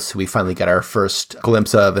Marcos, who we finally get our first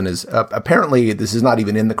glimpse of, and is apparently, this is not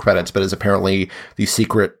even in the credits, but is apparently the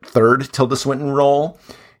secret third Tilda Swinton role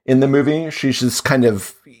in the movie. She's just kind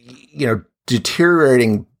of,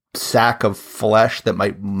 deteriorating sack of flesh that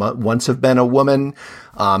might once have been a woman.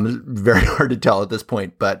 Very hard to tell at this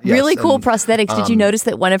point, but yes. Really cool prosthetics. Did you notice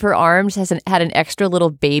that one of her arms had an extra little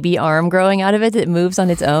baby arm growing out of it that moves on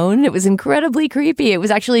its own? It was incredibly creepy. It was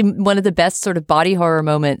actually one of the best sort of body horror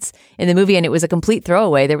moments in the movie, and it was a complete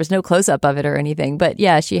throwaway. There was no close-up of it or anything, but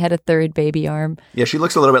yeah, she had a third baby arm. Yeah, she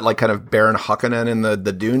looks a little bit like kind of Baron Harkonnen in the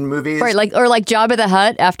Dune movies. Right, like Jabba the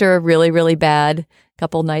Hutt after a really, really bad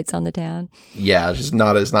couple nights on the town. Yeah, it's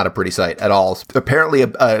not a pretty sight at all. Apparently,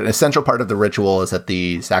 an essential part of the ritual is that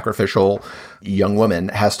the sacrificial young woman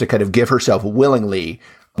has to kind of give herself willingly,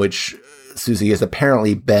 which Susie has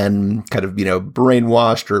apparently been kind of,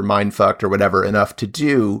 brainwashed or mind-fucked or whatever enough to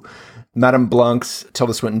do. Madame Blanc's,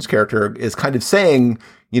 Tilda Swinton's character, is kind of saying,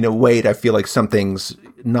 wait, I feel like something's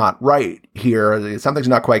not right here. Something's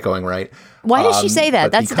not quite going right. Why does she say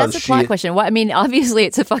that? That's a plot question. I mean, obviously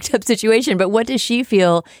it's a fucked up situation, but what does she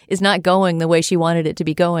feel is not going the way she wanted it to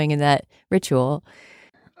be going in that ritual?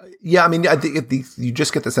 Yeah, I mean, I think you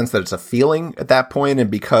just get the sense that it's a feeling at that point, and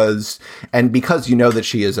because that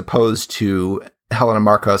she is opposed to Helena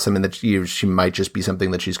Marcos, I mean, that she might just be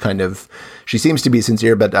something that she seems to be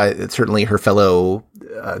sincere, but certainly her fellow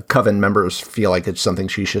Coven members feel like it's something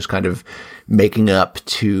she's just kind of making up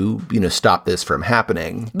to, stop this from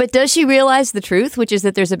happening. But does she realize the truth, which is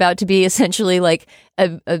that there's about to be essentially like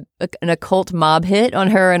an occult mob hit on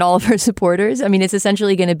her and all of her supporters? I mean, it's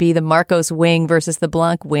essentially going to be the Marcos wing versus the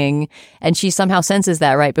Blanc wing, and she somehow senses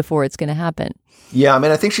that right before it's going to happen. Yeah, I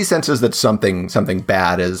mean, I think she senses that something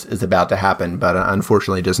bad is about to happen, but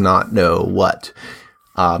unfortunately does not know what.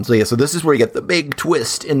 So this is where you get the big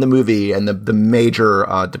twist in the movie and the major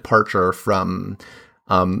departure from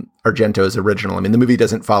Argento's original. I mean, the movie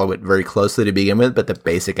doesn't follow it very closely to begin with, but the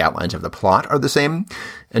basic outlines of the plot are the same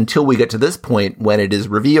until we get to this point when it is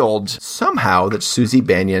revealed somehow that Susie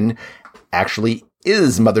Bannion actually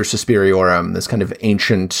is Mother Suspiriorum, this kind of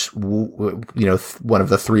ancient, one of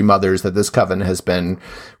the three mothers that this coven has been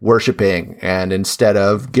worshiping. And instead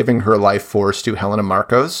of giving her life force to Helena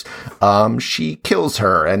Marcos, she kills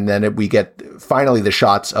her. And then we get finally the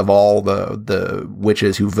shots of all the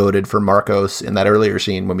witches who voted for Marcos in that earlier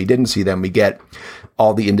scene. When we didn't see them, we get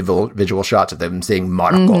all the individual shots of them saying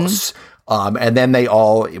Marcos. Mm-hmm. And then they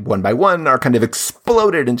all, one by one, are kind of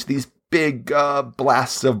exploded into these big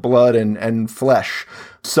blasts of blood and flesh.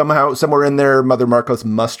 Somewhere in there, Mother Marcos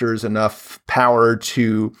musters enough power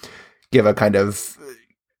to give a kind of,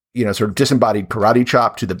 sort of disembodied karate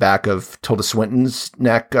chop to the back of Tilda Swinton's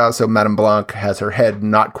neck. So Madame Blanc has her head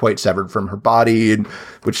not quite severed from her body,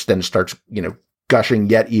 which then starts, gushing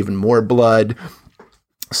yet even more blood.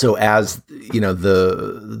 So as,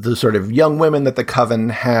 the sort of young women that the coven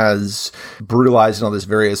has brutalized in all these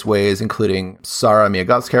various ways, including Sarah Mia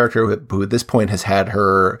Goth's character, who at this point has had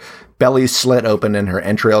her belly slit open and her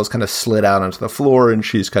entrails kind of slid out onto the floor, and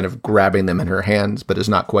she's kind of grabbing them in her hands, but is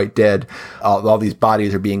not quite dead. All these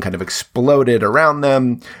bodies are being kind of exploded around them.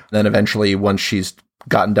 And then eventually, once she's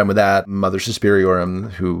gotten done with that, Mother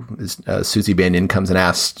Suspiriorum, who is Susie Bannion, comes and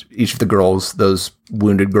asks each of the girls, those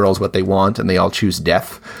wounded girls, what they want, and they all choose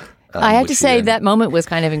death. I have to say that moment was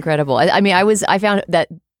kind of incredible. I found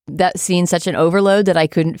that scene such an overload that I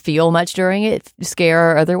couldn't feel much during it,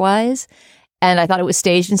 scare or otherwise. And I thought it was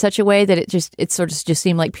staged in such a way that it sort of just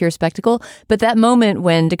seemed like pure spectacle. But that moment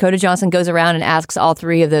when Dakota Johnson goes around and asks all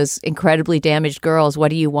three of those incredibly damaged girls, what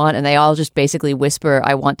do you want? And they all just basically whisper,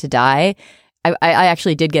 I want to die. I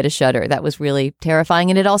actually did get a shudder. That was really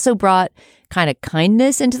terrifying. And it also brought kind of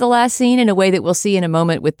kindness into the last scene in a way that we'll see in a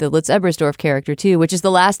moment with the Lutz Ebersdorf character too, which is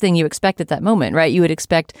the last thing you expect at that moment, right? You would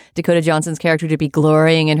expect Dakota Johnson's character to be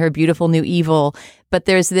glorying in her beautiful new evil. But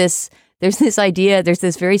there's this idea, there's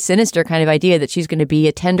this very sinister kind of idea that she's going to be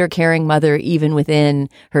a tender, caring mother even within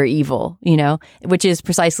her evil, which is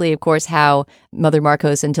precisely, of course, how Mother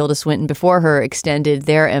Marcos and Tilda Swinton before her extended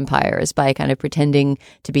their empires by kind of pretending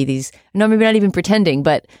to be these, no, maybe not even pretending,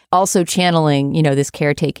 but also channeling, this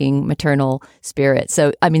caretaking maternal spirit.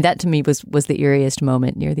 So, I mean, that to me was the eeriest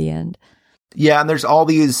moment near the end. Yeah, and there's all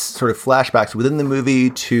these sort of flashbacks within the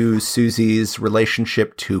movie to Susie's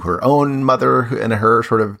relationship to her own mother and her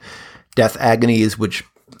sort of death agonies, which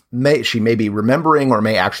she may be remembering or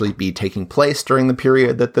may actually be taking place during the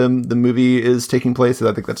period that the movie is taking place. So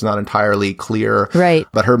I think that's not entirely clear. Right.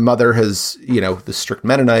 But her mother has, the strict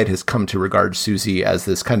Mennonite has come to regard Susie as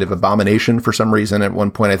this kind of abomination for some reason. At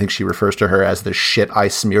one point, I think she refers to her as the shit I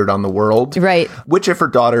smeared on the world. Right. Which if her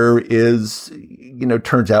daughter is,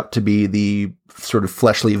 turns out to be the sort of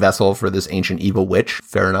fleshly vessel for this ancient evil witch,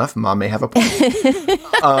 fair enough. Mom may have a point.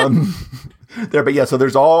 But yeah, so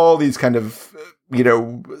there's all these kind of,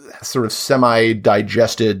 sort of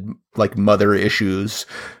semi-digested, like, mother issues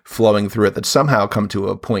flowing through it that somehow come to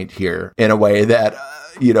a point here in a way that,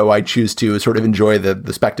 I choose to sort of enjoy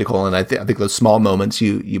the spectacle. And I think those small moments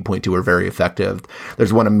you point to are very effective.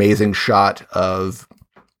 There's one amazing shot of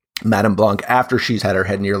Madame Blanc after she's had her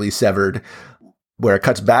head nearly severed, where it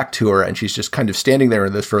cuts back to her and she's just kind of standing there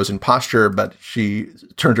in this frozen posture, but she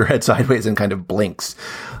turns her head sideways and kind of blinks.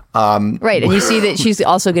 Right. And you see that she's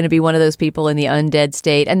also going to be one of those people in the undead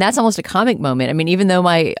state. And that's almost a comic moment. I mean, even though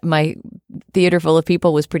my theater full of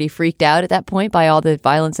people was pretty freaked out at that point by all the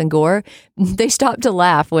violence and gore, they stopped to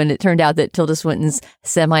laugh when it turned out that Tilda Swinton's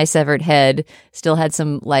semi-severed head still had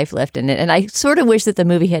some life left in it. And I sort of wish that the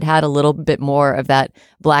movie had a little bit more of that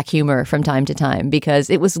black humor from time to time, because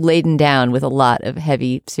it was laden down with a lot of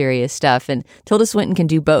heavy, serious stuff. And Tilda Swinton can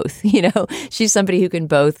do both. She's somebody who can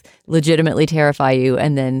both legitimately terrify you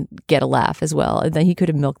and then get a laugh as well. And then he could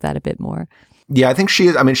have milked that a bit more. Yeah, I think she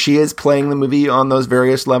is playing the movie on those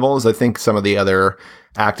various levels. I think some of the other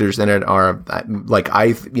actors in it are like,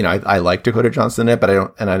 I like Dakota Johnson in it,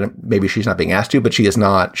 but maybe she's not being asked to, but she does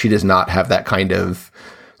not have that kind of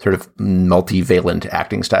sort of multivalent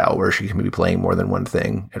acting style where she can be playing more than one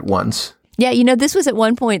thing at once. Yeah, this was at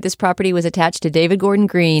one point, this property was attached to David Gordon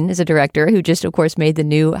Green as a director, who just, of course, made the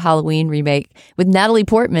new Halloween remake with Natalie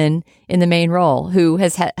Portman in the main role, who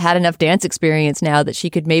has had enough dance experience now that she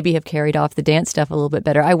could maybe have carried off the dance stuff a little bit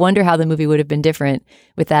better. I wonder how the movie would have been different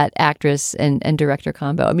with that actress and director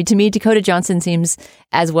combo. I mean, to me, Dakota Johnson seems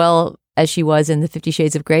as well as she was in the 50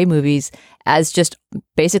 Shades of Grey movies as just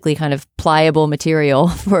basically kind of pliable material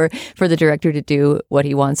for the director to do what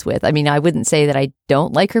he wants with. I mean, I wouldn't say that I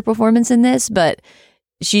don't like her performance in this, but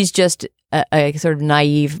she's just a sort of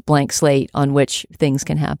naive blank slate on which things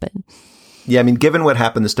can happen. Yeah, I mean, given what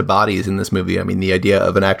happens to bodies in this movie, I mean, the idea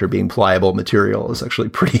of an actor being pliable material is actually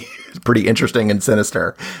pretty interesting and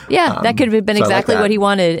sinister. Yeah, that could have been exactly what he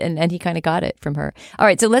wanted, and he kind of got it from her. All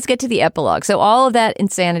right, so let's get to the epilogue. So all of that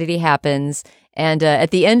insanity happens, and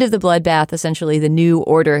at the end of the bloodbath, essentially, the new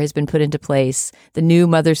order has been put into place. The new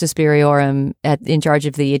Mother Superiorum in charge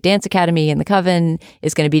of the dance academy and the coven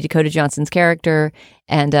is going to be Dakota Johnson's character.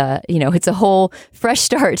 And, it's a whole fresh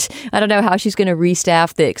start. I don't know how she's going to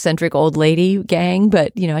restaff the eccentric old lady gang,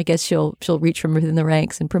 but, I guess she'll reach from within the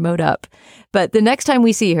ranks and promote up. But the next time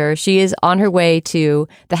we see her, she is on her way to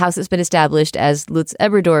the house that's been established as Lutz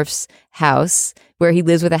Ebberdorf's house, where he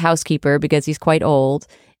lives with a housekeeper because he's quite old.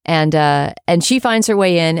 And she finds her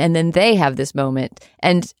way in, and then they have this moment.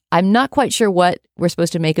 And I'm not quite sure what we're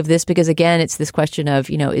supposed to make of this because, again, it's this question of,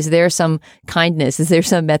 is there some kindness? Is there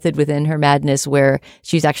some method within her madness where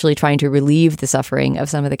she's actually trying to relieve the suffering of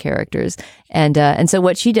some of the characters? And so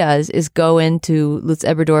what she does is go into Lutz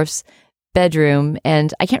Ebberdorf's bedroom,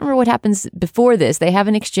 and I can't remember what happens before this. They have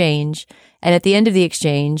an exchange, and at the end of the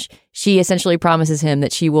exchange, she essentially promises him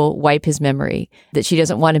that she will wipe his memory, that she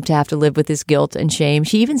doesn't want him to have to live with this guilt and shame.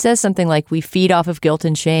 She even says something like, "We feed off of guilt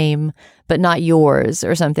and shame, but not yours,"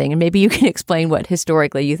 or something. And maybe you can explain what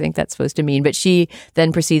historically you think that's supposed to mean. But she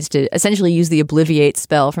then proceeds to essentially use the obliviate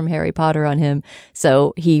spell from Harry Potter on him.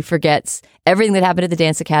 So he forgets everything that happened at the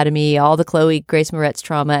dance academy, all the Chloe Grace Moretz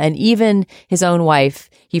trauma, and even his own wife.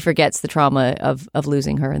 He forgets the trauma of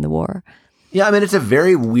losing her in the war. Yeah, I mean, it's a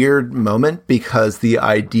very weird moment because the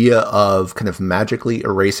idea of kind of magically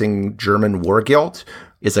erasing German war guilt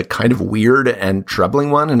is a kind of weird and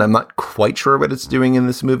troubling one, and I'm not quite sure what it's doing in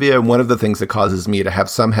this movie. And one of the things that causes me to have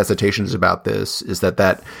some hesitations about this is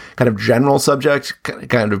that kind of general subject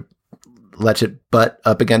kind of lets it butt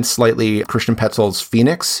up against slightly Christian Petzold's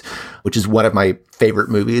Phoenix, which is one of my favorite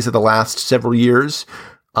movies of the last several years.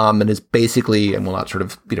 And is basically, and we'll not sort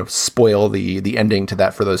of, spoil the ending to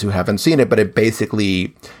that for those who haven't seen it, but it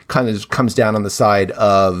basically kind of comes down on the side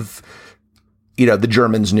of, the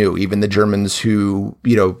Germans knew, even the Germans who,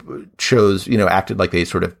 chose, acted like they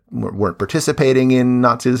sort of weren't participating in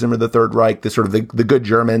Nazism or the Third Reich, the good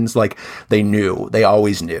Germans, like they knew, they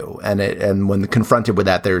always knew. And when confronted with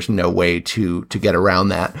that, there's no way to get around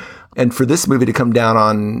that. And for this movie to come down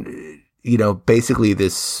on, basically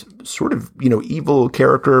this sort of, evil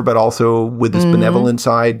character, but also with this benevolent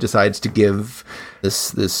side, decides to give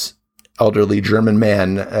this elderly German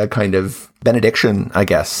man a kind of benediction, I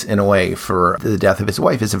guess, in a way, for the death of his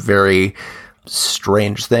wife is a very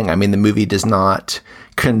strange thing. I mean, the movie does not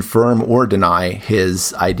confirm or deny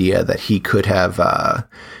his idea that he could have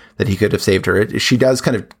saved her. She does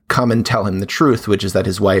kind of come and tell him the truth, which is that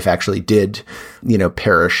his wife actually did,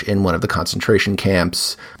 perish in one of the concentration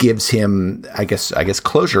camps. Gives him, I guess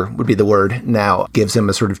closure would be the word now, gives him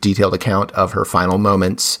a sort of detailed account of her final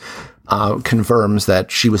moments, confirms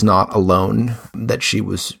that she was not alone, that she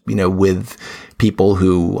was, with people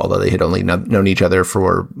who, although they had only known each other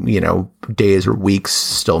for, days or weeks,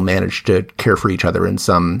 still managed to care for each other in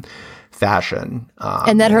some fashion.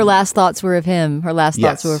 And that her last thoughts were of him. Her last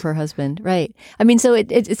thoughts were of her husband. Right. I mean, so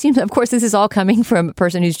it seems, of course, this is all coming from a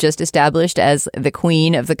person who's just established as the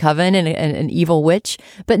queen of the coven and an evil witch.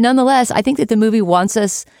 But nonetheless, I think that the movie wants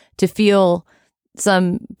us to feel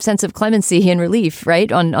some sense of clemency and relief,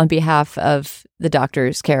 right, on behalf of the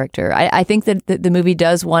doctor's character. I think that the movie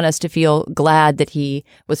does want us to feel glad that he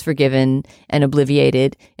was forgiven and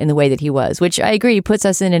obliviated in the way that he was, which I agree puts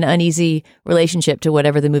us in an uneasy relationship to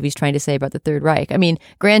whatever the movie's trying to say about the Third Reich. I mean,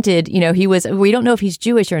 granted, we don't know if he's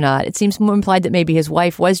Jewish or not. It seems more implied that maybe his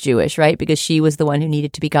wife was Jewish, right, because she was the one who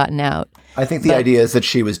needed to be gotten out. I think the idea is that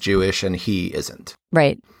she was Jewish and he isn't.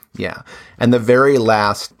 Right. Yeah. And the very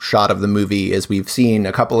last shot of the movie is we've seen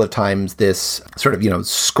a couple of times this sort of,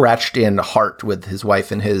 scratched in heart with his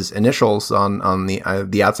wife and his initials on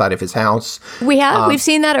the outside of his house. We have. We've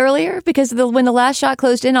seen that earlier because when the last shot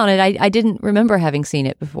closed in on it, I didn't remember having seen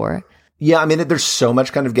it before. Yeah. I mean, there's so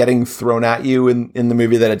much kind of getting thrown at you in the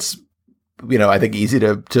movie that it's, I think easy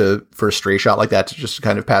to for a stray shot like that to just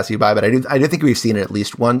kind of pass you by. But I do think we've seen it at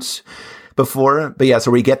least once. before. But yeah,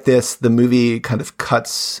 so we get this, the movie kind of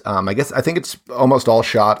cuts, I think it's almost all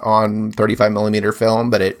shot on 35 millimeter film,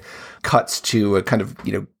 but it cuts to a kind of,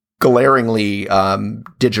 glaringly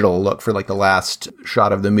digital look for like the last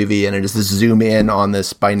shot of the movie. And it is this zoom in on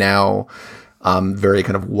this by now very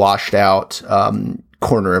kind of washed out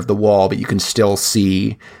corner of the wall, but you can still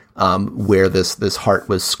see where this heart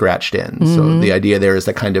was scratched in. Mm-hmm. So the idea there is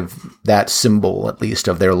that kind of that symbol, at least,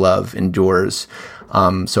 of their love endures.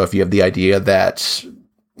 So if you have the idea that,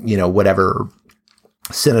 whatever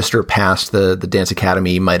sinister past the Dance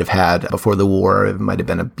Academy might have had before the war, it might have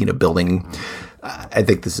been a building. I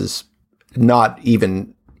think this is not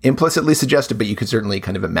even implicitly suggested, but you could certainly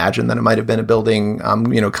kind of imagine that it might have been a building,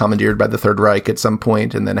 commandeered by the Third Reich at some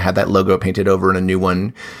point, and then had that logo painted over and a new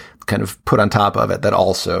one kind of put on top of it, that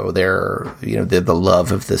also the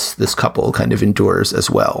love of this couple kind of endures as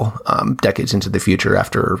well, decades into the future,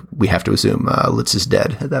 after we have to assume Lutz is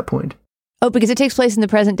dead at that point. Oh, because it takes place in the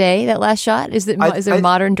present day, that last shot? Is there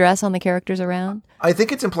modern dress on the characters around? I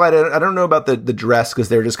think it's implied. I don't know about the dress, because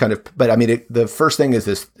they're just kind of, but I mean, the first thing is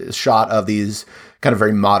this shot of these kind of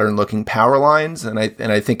very modern looking power lines. And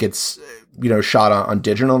I think it's, shot on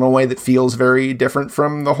digital in a way that feels very different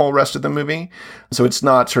from the whole rest of the movie. So it's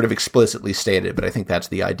not sort of explicitly stated, but I think that's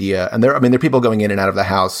the idea. And there are people going in and out of the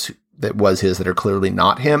house that was his that are clearly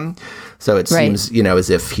not him. So it seems, as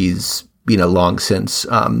if he's, long since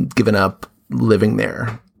given up living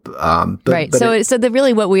there. Right. So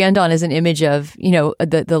really what we end on is an image of,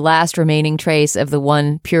 the last remaining trace of the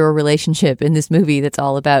one pure relationship in this movie that's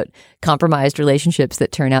all about compromised relationships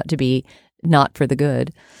that turn out to be not for the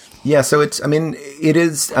good. Yeah. So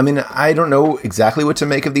I don't know exactly what to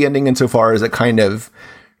make of the ending insofar as it kind of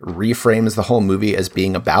reframes the whole movie as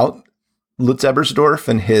being about Lutz Ebersdorf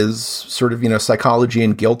and his sort of, psychology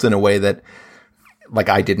and guilt in a way that, like,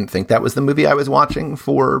 I didn't think that was the movie I was watching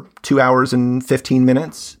for 2 hours and 15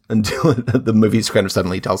 minutes until the movie kind of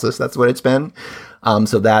suddenly tells us that's what it's been.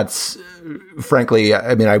 So that's, frankly,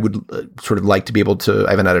 I would sort of like to be able to,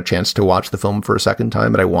 I haven't had a chance to watch the film for a second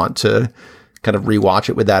time, but I want to kind of rewatch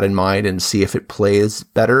it with that in mind and see if it plays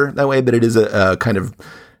better that way. But it is a kind of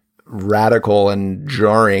radical and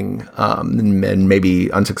jarring and maybe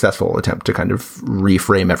unsuccessful attempt to kind of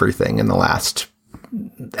reframe everything in the last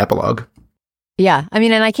epilogue. Yeah.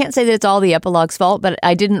 And I can't say that it's all the epilogue's fault, but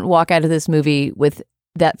I didn't walk out of this movie with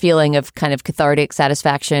that feeling of kind of cathartic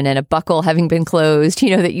satisfaction and a buckle having been closed,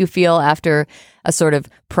 that you feel after a sort of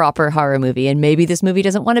proper horror movie. And maybe this movie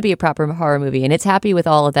doesn't want to be a proper horror movie, and it's happy with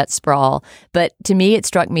all of that sprawl. But to me, it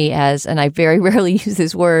struck me as, and I very rarely use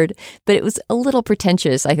this word, but it was a little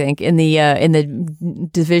pretentious, I think, in the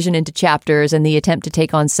division into chapters and the attempt to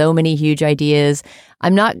take on so many huge ideas.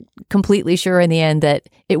 I'm not completely sure in the end that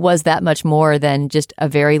it was that much more than just a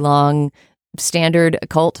very long standard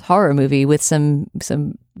occult horror movie with some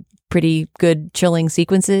pretty good chilling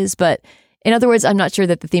sequences. But in other words, I'm not sure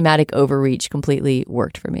that the thematic overreach completely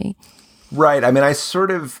worked for me. Right.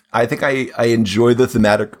 I think I enjoy the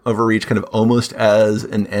thematic overreach kind of almost as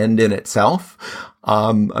an end in itself.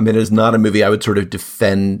 It's not a movie I would sort of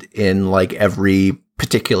defend in like every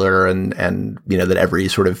particular and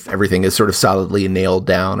that everything is sort of solidly nailed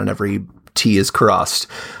down and every T is crossed.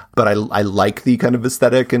 But I like the kind of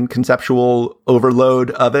aesthetic and conceptual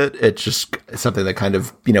overload of it. It's just something that kind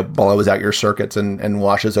of, blows out your circuits and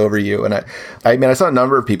washes over you. And I saw a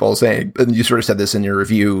number of people saying, and you sort of said this in your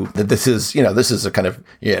review, that this is a kind of,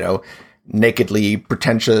 nakedly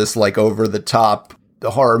pretentious, like over the top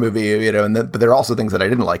horror movie, but there are also things that I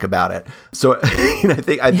didn't like about it. So I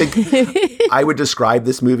think I would describe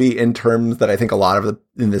this movie in terms that I think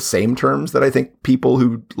in the same terms that I think people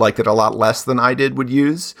who liked it a lot less than I did would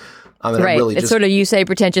use. Right. Really it's sort of, you say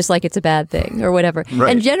pretentious like it's a bad thing or whatever.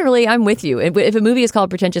 Right. And generally, I'm with you. If a movie is called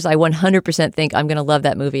pretentious, I 100% think I'm going to love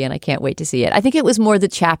that movie and I can't wait to see it. I think it was more the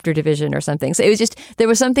chapter division or something. So it was just, there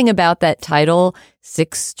was something about that title,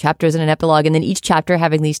 6 chapters and an epilogue, and then each chapter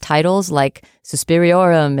having these titles like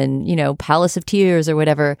Suspiriorum and, Palace of Tears or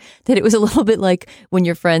whatever, that it was a little bit like when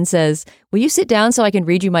your friend says, will you sit down so I can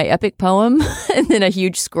read you my epic poem? And then a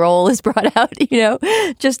huge scroll is brought out,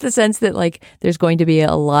 just the sense that like there's going to be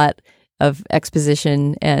a lot of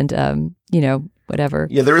exposition and, whatever.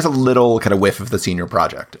 Yeah, there is a little kind of whiff of the senior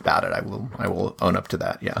project about it. I will own up to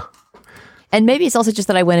that. Yeah. And maybe it's also just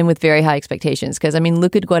that I went in with very high expectations because, I mean,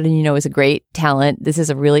 Luca Guadagnino is a great talent. This is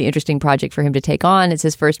a really interesting project for him to take on. It's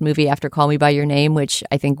his first movie after Call Me By Your Name, which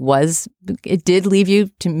I think it did leave you,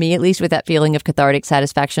 to me at least, with that feeling of cathartic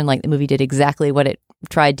satisfaction, like the movie did exactly what it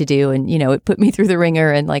tried to do. And, it put me through the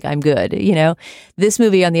ringer and like, I'm good. This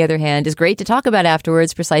movie, on the other hand, is great to talk about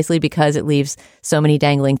afterwards precisely because it leaves so many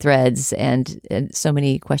dangling threads and so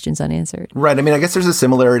many questions unanswered. Right. I mean, I guess there's a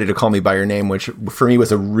similarity to Call Me By Your Name, which for me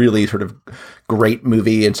was a really sort of great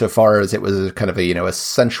movie insofar as it was kind of a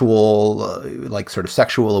sensual, like sort of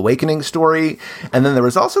sexual awakening story. And then there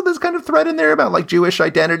was also this kind of thread in there about like Jewish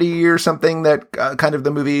identity or something that kind of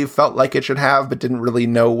the movie felt like it should have, but didn't really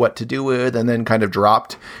know what to do with, and then kind of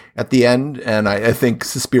dropped at the end. And I think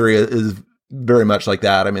Suspiria is very much like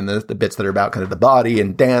that. I mean, the bits that are about kind of the body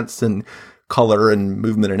and dance and color and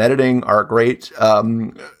movement and editing are great. I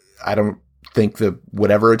don't think that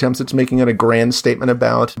whatever attempts it's making at a grand statement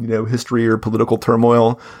about, history or political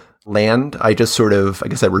turmoil land. I just I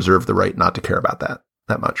guess I reserve the right not to care about that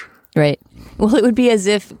much. Right. Well, it would be as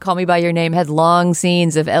if Call Me By Your Name had long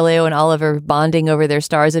scenes of Elio and Oliver bonding over their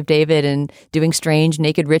Stars of David and doing strange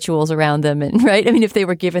naked rituals around them. And right. I mean, if they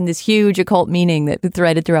were given this huge occult meaning that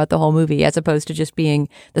threaded throughout the whole movie, as opposed to just being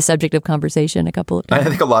the subject of conversation a couple of times. I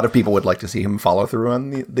think a lot of people would like to see him follow through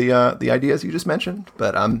on the ideas you just mentioned,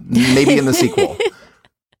 but maybe in the sequel.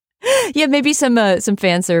 Yeah, maybe some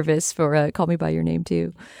fan service for Call Me By Your Name,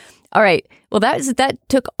 too. All right. Well, that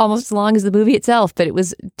took almost as long as the movie itself, but it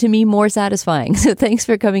was, to me, more satisfying. So thanks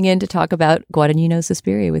for coming in to talk about Guadagnino's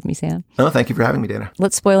Suspiria with me, Sam. Oh, thank you for having me, Dana.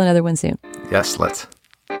 Let's spoil another one soon. Yes, let's.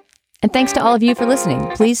 And thanks to all of you for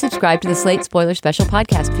listening. Please subscribe to the Slate Spoiler Special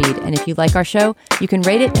podcast feed. And if you like our show, you can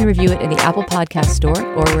rate it and review it in the Apple Podcast Store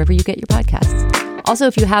or wherever you get your podcasts. Also,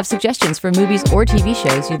 if you have suggestions for movies or TV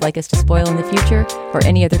shows you'd like us to spoil in the future or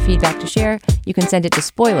any other feedback to share, you can send it to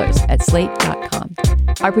spoilers@slate.com.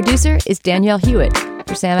 Our producer is Danielle Hewitt.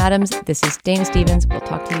 For Sam Adams, this is Dana Stevens. We'll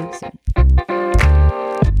talk to you soon.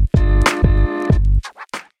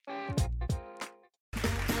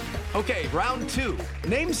 Okay, round two.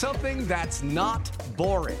 Name something that's not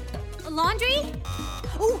boring. A laundry?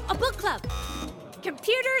 Ooh, a book club.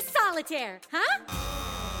 Computer solitaire, huh?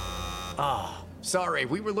 Ah, sorry,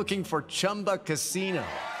 we were looking for Chumba Casino.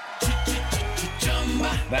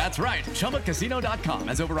 That's right, ChumbaCasino.com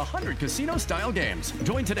has over 100 casino-style games.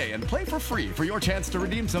 Join today and play for free for your chance to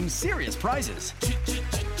redeem some serious prizes.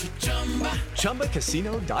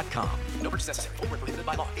 ChumbaCasino.com. No purchase necessary. Void where prohibited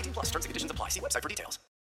by law. 18+ terms and conditions apply. See website for details.